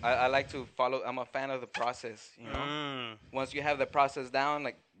creatives. I like to follow. I'm a fan of the process, Once you have the process down,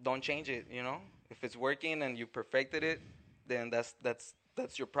 like, don't change it, If it's working and you perfected it, then that's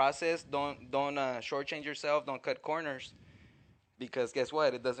your process. Don't shortchange yourself. Don't cut corners, because guess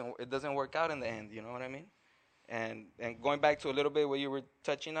what? It doesn't work out in the end. You know what I mean? And going back to a little bit what you were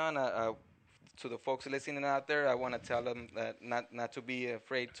touching on, to the folks listening out there, I want to tell them that not to be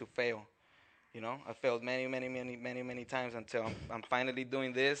afraid to fail. I failed many times until I'm finally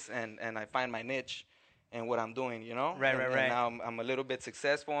doing this and I find my niche and what I'm doing. Right. And now I'm a little bit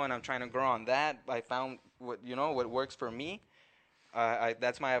successful and I'm trying to grow on that. I found what works for me.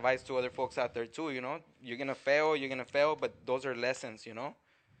 That's my advice to other folks out there too. You're gonna fail, but those are lessons.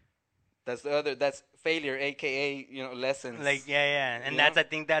 That's failure, aka lessons. Like and I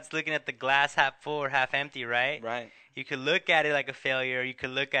think that's looking at the glass half full or half empty, right? Right. You could look at it like a failure. You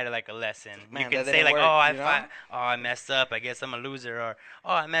could look at it like a lesson. Man, you can that say like, work, I messed up. I guess I'm a loser. Or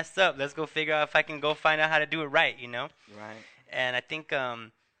I messed up. Let's go figure out if I can go find out how to do it right. Right. And I think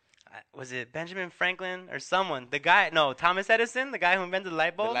was it Benjamin Franklin or someone? Thomas Edison, the guy who invented the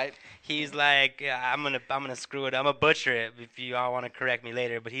light bulb. He's like, I'm gonna screw it. I'm gonna butcher it. If you all want to correct me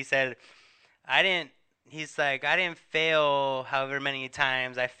later, but he said, I didn't fail however many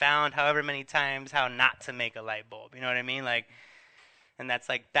times. I found however many times how not to make a light bulb. You know what I mean? Like, and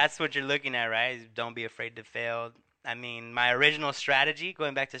that's what you're looking at, right? Don't be afraid to fail. I mean, my original strategy,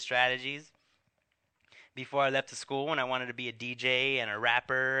 going back to strategies, before I left to school when I wanted to be a DJ and a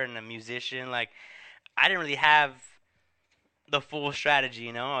rapper and a musician, like, I didn't really have the full strategy,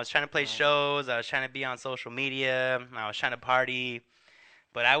 I was trying to play shows, I was trying to be on social media, I was trying to party,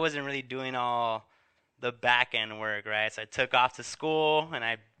 but I wasn't really doing all the back end work, right? So I took off to school and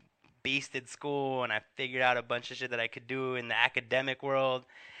I beasted school and I figured out a bunch of shit that I could do in the academic world.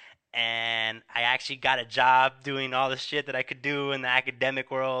 and I actually got a job doing all the shit that I could do in the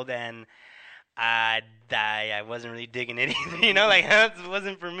academic world, and I wasn't really digging it either, you know, like it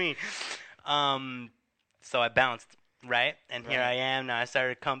wasn't for me. So I bounced, right? And here I am now. I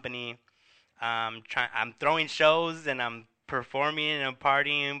started a company. I'm throwing shows and I'm performing and I'm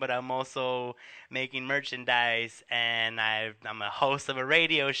partying, but I'm also making merchandise, and I'm a host of a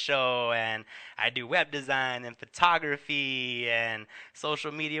radio show, and I do web design and photography and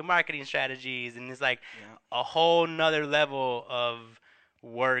social media marketing strategies, and it's like a whole nother level of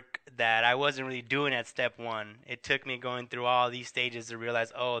work that I wasn't really doing at step one. It took me going through all these stages to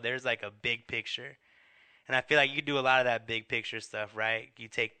realize, oh, there's like a big picture. And I feel like you do a lot of that big picture stuff, right? You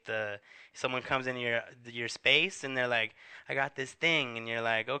take someone comes in your space and they're like, I got this thing, and you're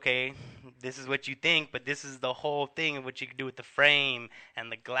like, okay, this is what you think, but this is the whole thing of what you can do with the frame and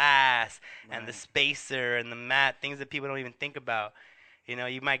the glass and the spacer and the mat, things that people don't even think about. You know,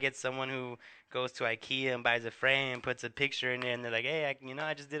 you might get someone who goes to IKEA and buys a frame, puts a picture in there, and they're like, hey,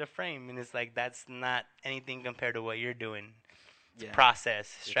 I just did a frame. And it's like, that's not anything compared to what you're doing. It's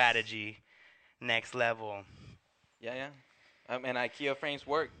process, strategy, next level. Yeah. And IKEA frames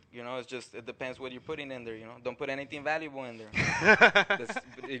work. You know, it depends what you're putting in there. You know, don't put anything valuable in there.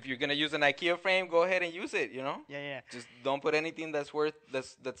 If you're gonna use an IKEA frame, go ahead and use it. You know. Yeah. Just don't put anything that's worth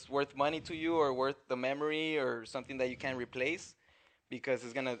money to you, or worth the memory, or something that you can't replace, because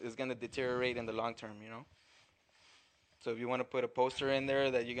it's gonna deteriorate in the long term. You know. So if you want to put a poster in there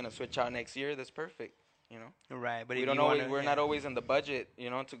that you're gonna switch out next year, that's perfect. You know. Right, but we're not always in the budget, you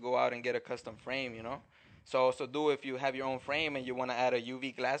know, to go out and get a custom frame, you know. So if you have your own frame and you want to add a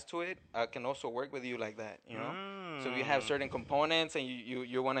UV glass to it, I can also work with you like that, you know. So if you have certain components and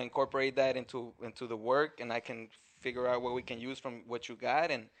you want to incorporate that into the work, and I can figure out what we can use from what you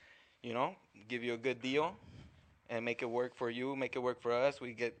got, and, you know, give you a good deal and make it work for you, make it work for us.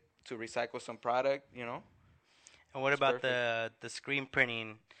 We get to recycle some product, you know. And what about the screen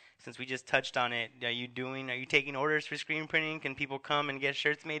printing? Since we just touched on it, are you taking orders for screen printing? Can people come and get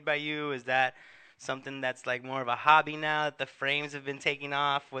shirts made by you? Is that something that's like more of a hobby now that the frames have been taking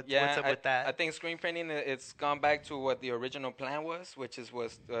off? What's up with that? I think screen printing, it's gone back to what the original plan was, which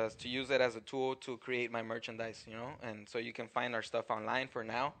was to use it as a tool to create my merchandise, you know. And so you can find our stuff online for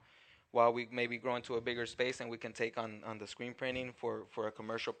now, while we maybe grow into a bigger space and we can take on the screen printing for a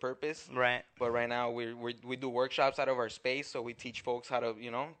commercial purpose. Right. But right now we do workshops out of our space, so we teach folks how to, you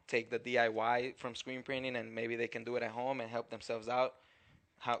know, take the DIY from screen printing, and maybe they can do it at home and help themselves out.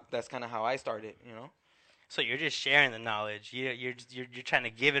 That's kind of how I started, you know. So you're just sharing the knowledge. You're trying to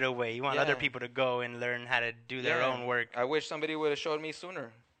give it away. You want other people to go and learn how to do their own work. I wish somebody would have showed me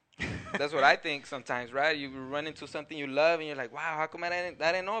sooner. That's what I think sometimes, right? You run into something you love and you're like, wow, how come I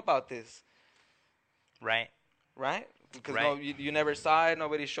didn't know about this? Right. Because you never saw it,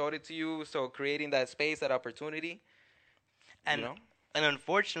 nobody showed it to you. So creating that space, that opportunity, and you know? And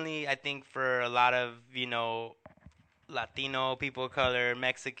unfortunately, I think for a lot of, you know, Latino people of color,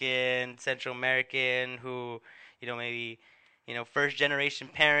 Mexican, Central American, who, you know, maybe, you know, first generation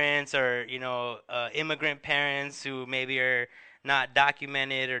parents, or, you know, immigrant parents who maybe are not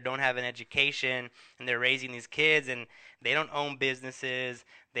documented or don't have an education, and they're raising these kids, and they don't own businesses,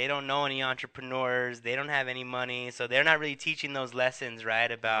 they don't know any entrepreneurs, they don't have any money, so they're not really teaching those lessons,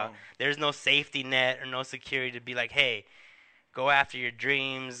 right, about there's no safety net or no security to be like, hey, go after your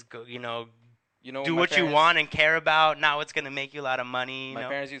dreams, go, you know, do what you want and care about, not what's going to make you a lot of money. My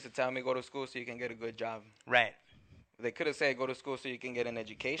parents used to tell me, go to school so you can get a good job. Right. They could have said, go to school so you can get an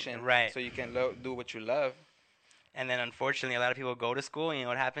education. Right. So you can do what you love. And then, unfortunately, a lot of people go to school, and you know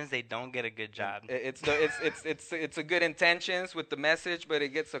what happens? They don't get a good job. It's a good intentions with the message, but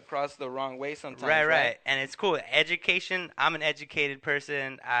it gets across the wrong way sometimes. Right. And it's cool. Education, I'm an educated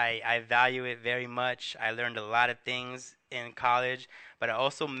person. I value it very much. I learned a lot of things in college, but I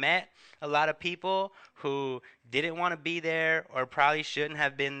also met a lot of people who didn't want to be there, or probably shouldn't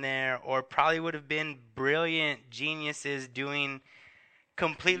have been there, or probably would have been brilliant geniuses doing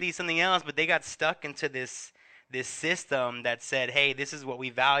completely something else, but they got stuck into this system that said, hey, this is what we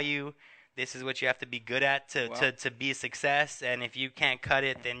value, this is what you have to be good at to be a success, and if you can't cut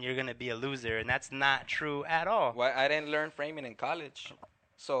it, then you're going to be a loser, and that's not true at all. Well, I didn't learn framing in college.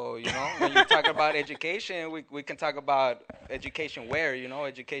 So, you know, when you talk about education, we can talk about education where, you know,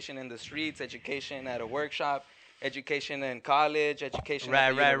 education in the streets, education at a workshop, education in college, education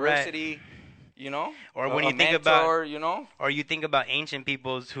at the university. You know, or when you think about, you know, or you think about ancient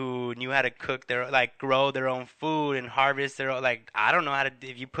peoples who knew how to cook grow their own food and harvest their own, I don't know how to.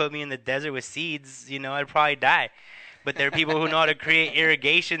 If you put me in the desert with seeds, you know, I'd probably die. but there are people who know how to create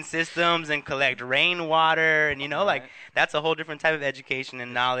irrigation systems and collect rainwater, and like that's a whole different type of education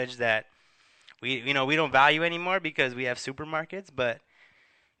and knowledge that we don't value anymore because we have supermarkets, but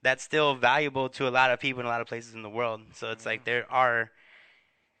that's still valuable to a lot of people in a lot of places in the world. So it's like there are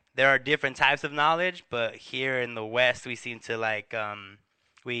different types of knowledge, but here in the West we seem to like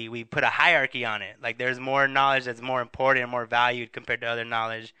we put a hierarchy on it. Like there's more knowledge that's more important and more valued compared to other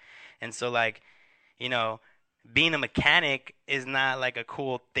knowledge. And so like, being a mechanic is not like a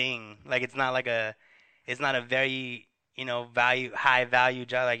cool thing. Like it's not a very, high value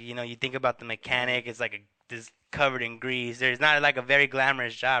job. Like, you think about the mechanic, it's like this covered in grease. There's not like a very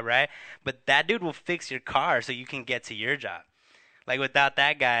glamorous job, right? But that dude will fix your car so you can get to your job. Like without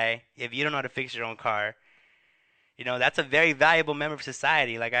that guy, if you don't know how to fix your own car, that's a very valuable member of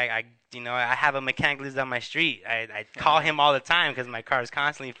society. Like I have a mechanic who lives down my street. I call him all the time because my car is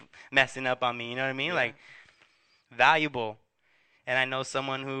constantly messing up on me. You know what I mean? Yeah. Like valuable. And I know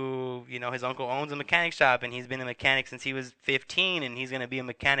someone who, his uncle owns a mechanic shop, and he's been a mechanic since he was 15, and he's going to be a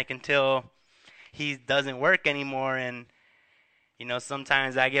mechanic until he doesn't work anymore. And,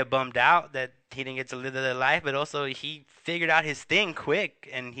 sometimes I get bummed out that he didn't get to live the life, but also he figured out his thing quick,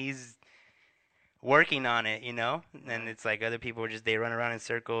 and he's working on it, And it's like other people they run around in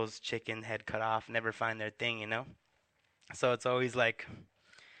circles, chicken head cut off, never find their thing, So it's always like,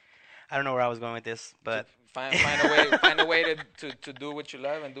 I don't know where I was going with this, but find a way to do what you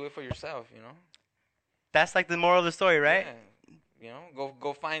love and do it for yourself, That's like the moral of the story, right? Yeah.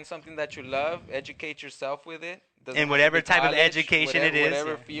 Go find something that you love, educate yourself with it. In whatever type of education it is.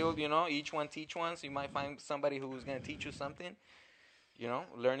 Whatever field, each one teach one, so you might find somebody who's going to teach you something.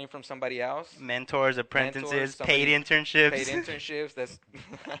 Learning from somebody else. Mentors, apprentices, paid internships. Paid internships.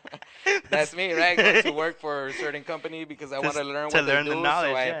 That's me, right? Go to work for a certain company because I want to learn what they do. So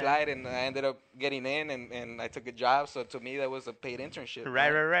I applied and I ended up getting in and I took a job. So to me, that was a paid internship.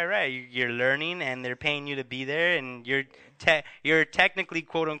 Right. You're learning and they're paying you to be there, and you're technically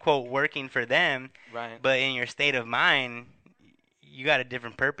quote unquote working for them. Right. But in your state of mind, you got a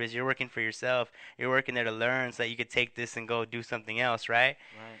different purpose. You're working for yourself. You're working there to learn so that you could take this and go do something else, right?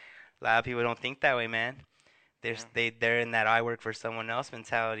 Right. A lot of people don't think that way, man. They're in that I work for someone else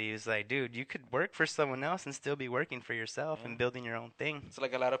mentality. It's like, dude, you could work for someone else and still be working for yourself and building your own thing. It's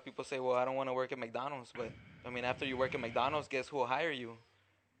like a lot of people say, well, I don't want to work at McDonald's. But, after you work at McDonald's, guess who will hire you?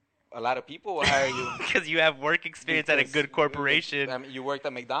 A lot of people will hire you. Because you have work experience at a good corporation. You worked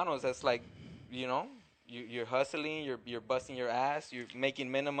at McDonald's. That's like, You're hustling, you're busting your ass, you're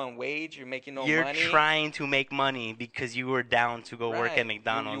making minimum wage, you're making no money. You're trying to make money because you were down to go work at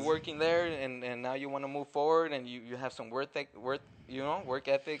McDonald's. You're working there, and now you want to move forward, and you have some work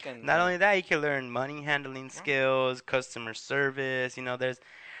ethic. And not only that, you can learn money handling skills, customer service.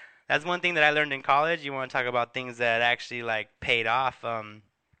 That's one thing that I learned in college. You want to talk about things that actually like paid off.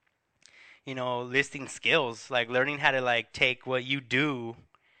 Listing skills, like learning how to like take what you do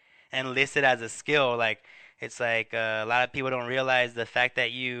and list it as a skill. Like it's like a lot of people don't realize the fact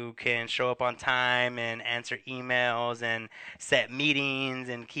that you can show up on time and answer emails and set meetings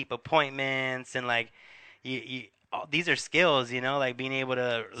and keep appointments, and like these are skills, like being able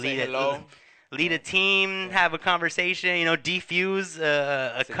to lead a team, have a conversation, defuse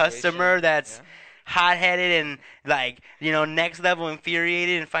a customer that's hot-headed and like next level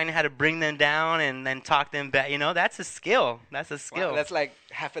infuriated, and finding how to bring them down and then talk them back. That's a skill. Wow, that's like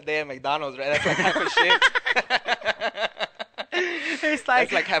half a day at McDonald's, right? That's like half a shift.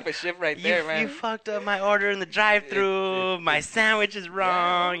 That's like half a shift right there, man. You fucked up my order in the drive-thru. My sandwich is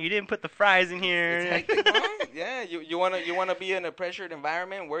wrong. You didn't put the fries in here. It's hectic, bro. Yeah, you wanna be in a pressured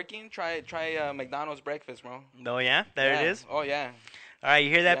environment working? Try McDonald's breakfast, bro. Oh yeah, there it is. Oh yeah. All right,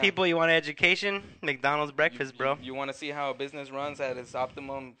 you hear that, people? You want education? McDonald's breakfast, bro. You want to see how a business runs at its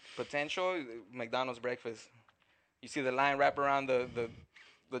optimum potential? McDonald's breakfast. You see the line wrap around the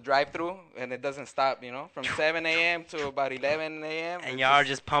drive-thru, and it doesn't stop, from 7 a.m. to about 11 a.m. And y'all are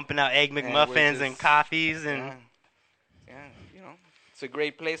just pumping out Egg McMuffins and coffees. And it's a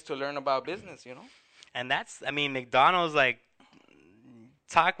great place to learn about business, And McDonald's, like,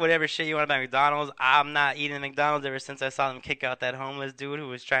 talk whatever shit you want about McDonald's. I'm not eating McDonald's ever since I saw them kick out that homeless dude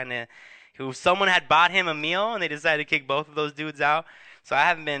who someone had bought him a meal, and they decided to kick both of those dudes out. So I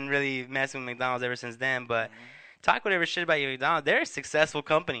haven't been really messing with McDonald's ever since then. But talk whatever shit about your McDonald's. They're a successful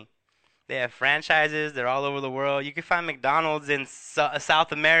company. They have franchises. They're all over the world. You can find McDonald's in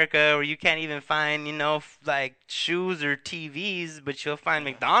South America where you can't even find, like shoes or TVs, but you'll find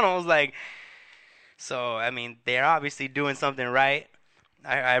McDonald's. Like, so, they're obviously doing something right.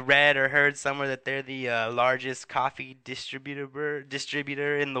 I read or heard somewhere that they're the largest coffee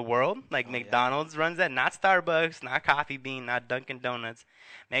distributor in the world. Like McDonald's runs that, not Starbucks, not Coffee Bean, not Dunkin' Donuts.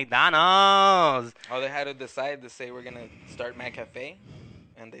 McDonald's. Oh, they had to decide to say we're gonna start McCafe,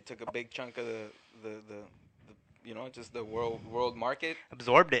 and they took a big chunk of the just the world market.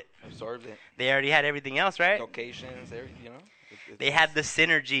 Absorbed it. Absorbed it. They already had everything else, right? Locations, They had the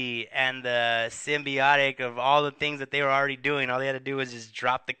synergy and the symbiotic of all the things that they were already doing. All they had to do was just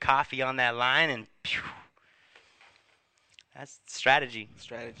drop the coffee on that line, and phew, that's strategy.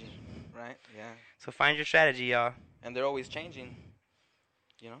 Strategy, right? Yeah. So find your strategy, y'all. And they're always changing.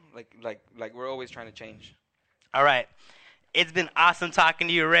 Like we're always trying to change. All right. It's been awesome talking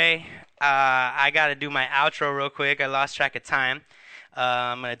to you, Ray. I got to do my outro real quick. I lost track of time.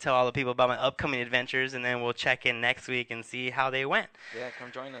 I'm going to tell all the people about my upcoming adventures, and then we'll check in next week and see how they went. Yeah,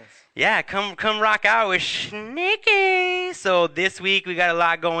 come join us. Yeah, come rock out with Sneaky. So this week we got a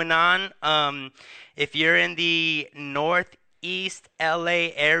lot going on. If you're in the Northeast LA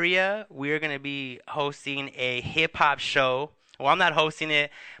area, we're going to be hosting a hip-hop show. Well, I'm not hosting it.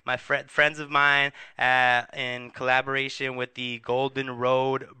 My friends of mine, in collaboration with the Golden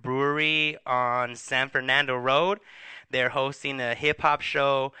Road Brewery on San Fernando Road, they're hosting a hip-hop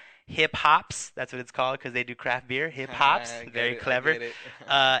show. Hip Hops, that's what it's called because they do craft beer. Hip Hops, very clever.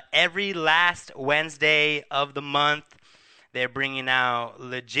 Every last Wednesday of the month, they're bringing out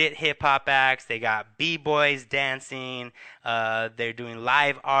legit hip-hop acts. They got b-boys dancing. They're doing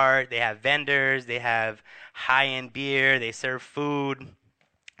live art. They have vendors. They have high-end beer. They serve food,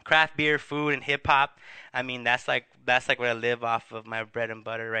 craft beer, food, and hip-hop. I mean, that's like what I live off of, my bread and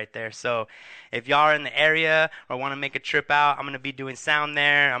butter right there. So if y'all are in the area or want to make a trip out, I'm going to be doing sound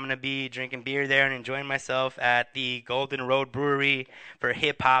there. I'm going to be drinking beer there and enjoying myself at the Golden Road Brewery for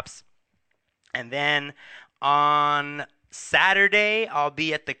hip-hops. And then on Saturday, I'll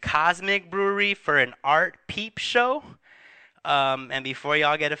be at the Cosmic Brewery for an art peep show. And before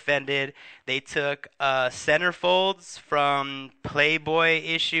y'all get offended, they took centerfolds from Playboy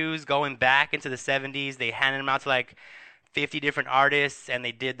issues going back into the 70s. They handed them out to like 50 different artists, and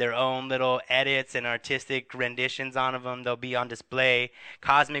they did their own little edits and artistic renditions on them. They'll be on display.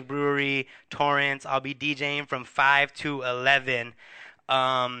 Cosmic Brewery, Torrance. I'll be DJing from 5 to 11.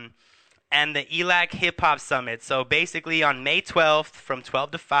 And the ELAC Hip Hop Summit. So basically on May 12th from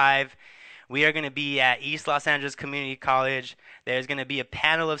 12 to 5, we are going to be at East Los Angeles Community College. There's going to be a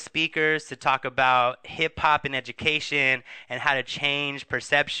panel of speakers to talk about hip-hop and education and how to change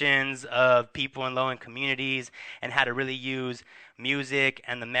perceptions of people in low-income communities and how to really use music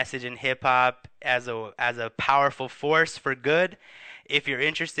and the message in hip-hop as a powerful force for good. If you're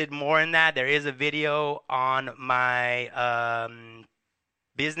interested more in that, there is a video on my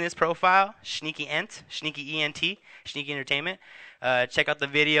business profile, Sneaky ENT, Sneaky ENT, Sneaky Entertainment. Check out the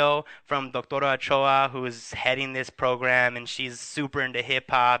video from Doctora Ochoa, who is heading this program, and she's super into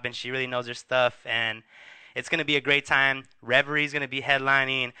hip-hop, and she really knows her stuff, and it's going to be a great time. Reverie's going to be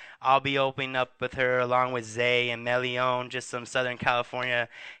headlining. I'll be opening up with her along with Zay and Melion, just some Southern California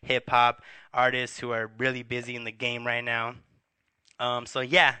hip-hop artists who are really busy in the game right now. So,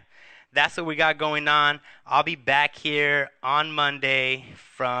 yeah. That's what we got going on. I'll be back here on Monday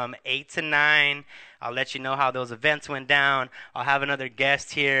from 8 to 9. I'll let you know how those events went down. I'll have another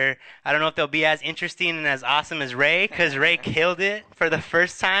guest here. I don't know if they'll be as interesting and as awesome as Ray, because Ray killed it for the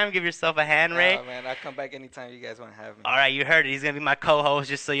first time. Give yourself a hand, Ray. Oh, man, I'll come back anytime you guys want to have me. All right, you heard it. He's going to be my co-host,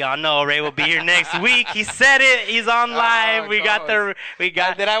 just so y'all know. Ray will be here next week. He said it. He's on live. Did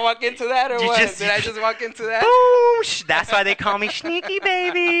I walk into that or what? Did I just walk into that? Boom! That's why they call me Sneaky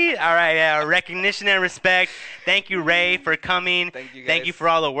Baby. All right, yeah, recognition and respect. Thank you, Ray, for coming. Thank you, guys. Thank you for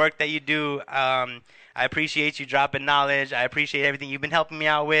all the work that you do. I appreciate you dropping knowledge. I appreciate everything you've been helping me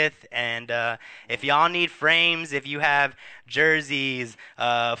out with. And if y'all need frames, if you have jerseys,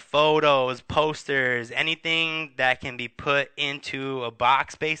 photos, posters, anything that can be put into a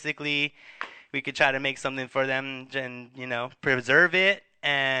box, basically, we could try to make something for them and, preserve it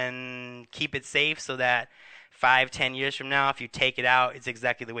and keep it safe so that 5-10 years from now, if you take it out, it's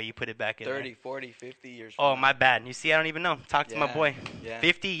exactly the way you put it back in 30, 40, 50 years from now. My bad. You see, I don't even know. Talk to my boy. Yeah.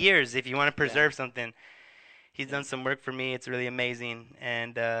 50 years if you want to preserve something. He's done some work for me. It's really amazing.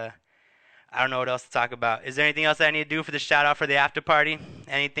 And I don't know what else to talk about. Is there anything else I need to do for the shout-out for the after party?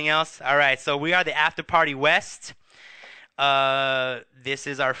 Anything else? All right, so we are the After Party West. This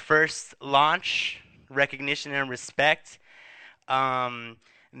is our first launch, recognition and respect.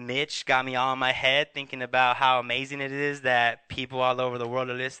 Mitch got me all in my head thinking about how amazing it is that people all over the world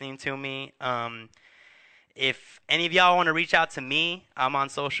are listening to me. If any of y'all want to reach out to me, I'm on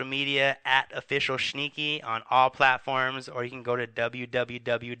social media at officialschneeky on all platforms, or you can go to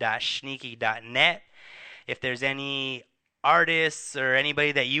www.schneeky.net. If there's any artists or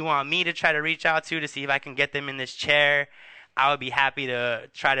anybody that you want me to try to reach out to see if I can get them in this chair, I would be happy to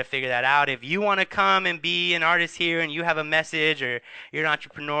try to figure that out. If you want to come and be an artist here and you have a message, or you're an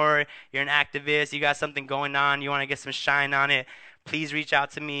entrepreneur, you're an activist, you got something going on, you want to get some shine on it, please reach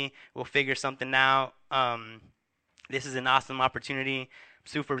out to me. We'll figure something out. This is an awesome opportunity. I'm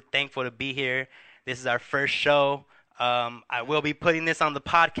super thankful to be here. This is our first show. I will be putting this on the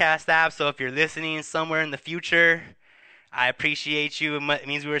podcast app, so if you're listening somewhere in the future, I appreciate you. It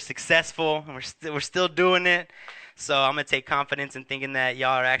means we were successful, and we're still doing it. So I'm going to take confidence in thinking that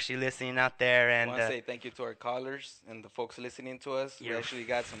y'all are actually listening out there. And I want to say thank you to our callers and the folks listening to us. We actually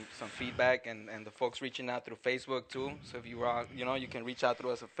got some feedback, and the folks reaching out through Facebook too. So if you are, you can reach out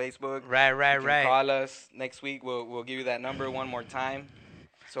through us on Facebook. Right. Call us next week. We'll give you that number one more time.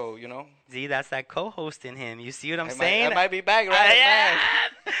 So See, that's that co-host in him. You see what I'm saying? I might be back, right? Yeah.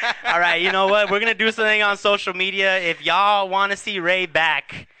 All right, you know what? We're going to do something on social media. If y'all want to see Ray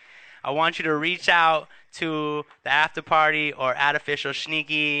back, I want you to reach out to the after party or at Official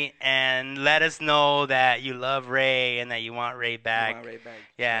Schneeky and let us know that you love Ray and that you want Ray back.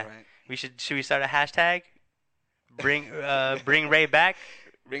 Yeah. Right. Should we start a hashtag? Bring Ray back.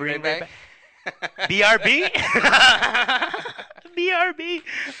 Bring Ray back. BRB. BRB.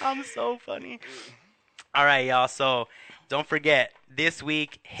 I'm so funny. All right, y'all. So don't forget, this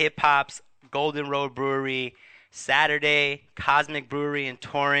week, Hip Hop's Golden Road Brewery, Saturday, Cosmic Brewery in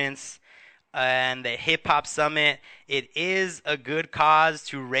Torrance, and the Hip Hop Summit. It is a good cause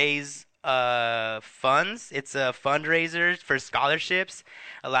to raise funds. It's a fundraiser for scholarships.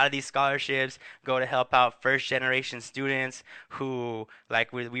 A lot of these scholarships go to help out first-generation students who,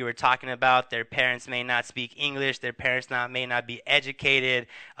 like we were talking about, their parents may not speak English, their parents may not be educated.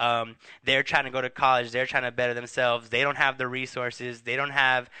 They're trying to go to college. They're trying to better themselves. They don't have the resources. They don't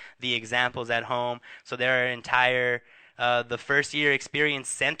have the examples at home. So their entire the First Year Experience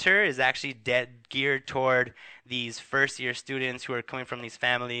Center is actually geared toward these first-year students who are coming from these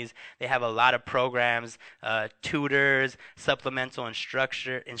families. They have a lot of programs, tutors, supplemental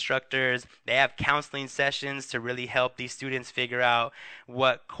instructors. They have counseling sessions to really help these students figure out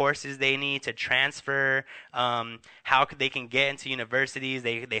what courses they need to transfer, how they can get into universities.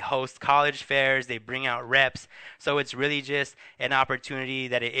 They host college fairs. They bring out reps. So it's really just an opportunity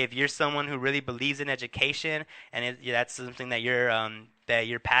that if you're someone who really believes in education and that's something that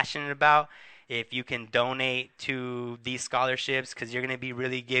you're passionate about, if you can donate to these scholarships, because you're going to be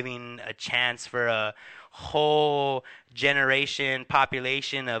really giving a chance for a whole generation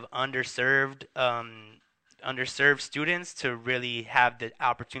population of underserved students to really have the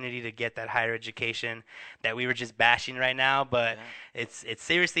opportunity to get that higher education that we were just bashing right now. But it's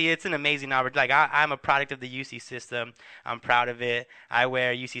seriously, it's an amazing opportunity. Like I'm a product of the UC system. I'm proud of it. I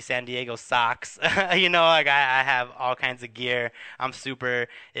wear UC San Diego socks. I have all kinds of gear. I'm super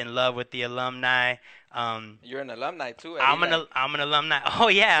in love with the alumni. You're an alumni too. I'm an alumni. Oh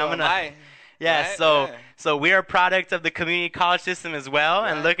yeah, so am I. Yeah, right? So we're a product of the community college system as well,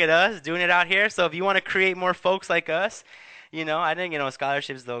 and look at us doing it out here. So if you want to create more folks like us, I didn't get no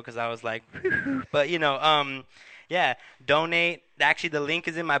scholarships though because I was like, but donate. Actually, the link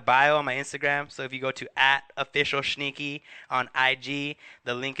is in my bio on my Instagram. So if you go to @officialschneeky on IG,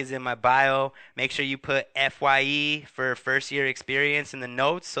 the link is in my bio. Make sure you put FYE for first year experience in the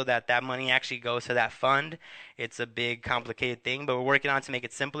notes so that money actually goes to that fund. It's a big, complicated thing, but we're working on it to make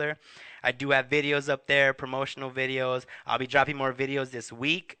it simpler. I do have videos up there, promotional videos. I'll be dropping more videos this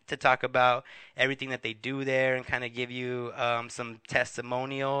week to talk about everything that they do there and kind of give you some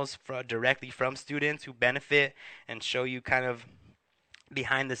testimonials directly from students who benefit and show you kind of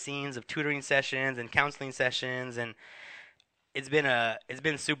behind the scenes of tutoring sessions and counseling sessions. And it's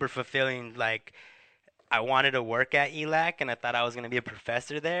been super fulfilling. Like, I wanted to work at ELAC, and I thought I was going to be a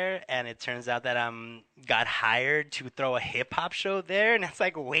professor there, and it turns out that got hired to throw a hip-hop show there, and that's,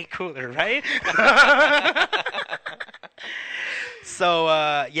 like, way cooler, right? So,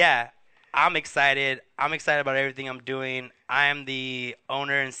 I'm excited. I'm excited about everything I'm doing. I am the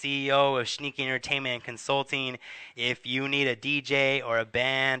owner and CEO of Schneeky Entertainment and Consulting. If you need a DJ or a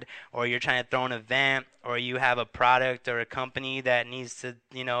band, or you're trying to throw an event, or you have a product or a company that needs to,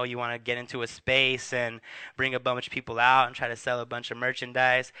 you want to get into a space and bring a bunch of people out and try to sell a bunch of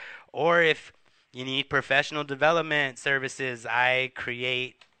merchandise, or if you need professional development services, I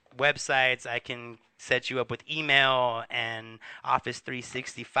create websites. I can set you up with email and Office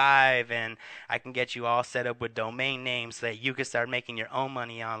 365, and I can get you all set up with domain names so that you can start making your own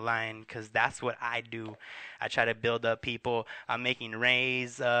money online, because that's what I do. I try to build up people. I'm making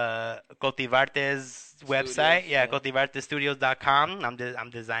Ray's Cultivarte's website. Yeah, cultivartestudios.com. I'm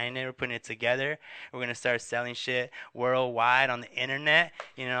designing it. We're putting it together. We're going to start selling shit worldwide on the internet.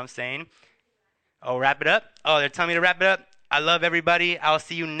 You know what I'm saying? Oh, wrap it up? Oh, they're telling me to wrap it up? I love everybody. I'll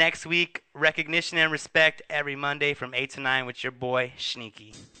see you next week. Recognition and respect every Monday from 8 to 9 with your boy,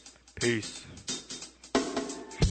 Sneaky. Peace.